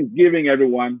 Happy Thanksgiving,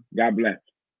 everyone. God bless.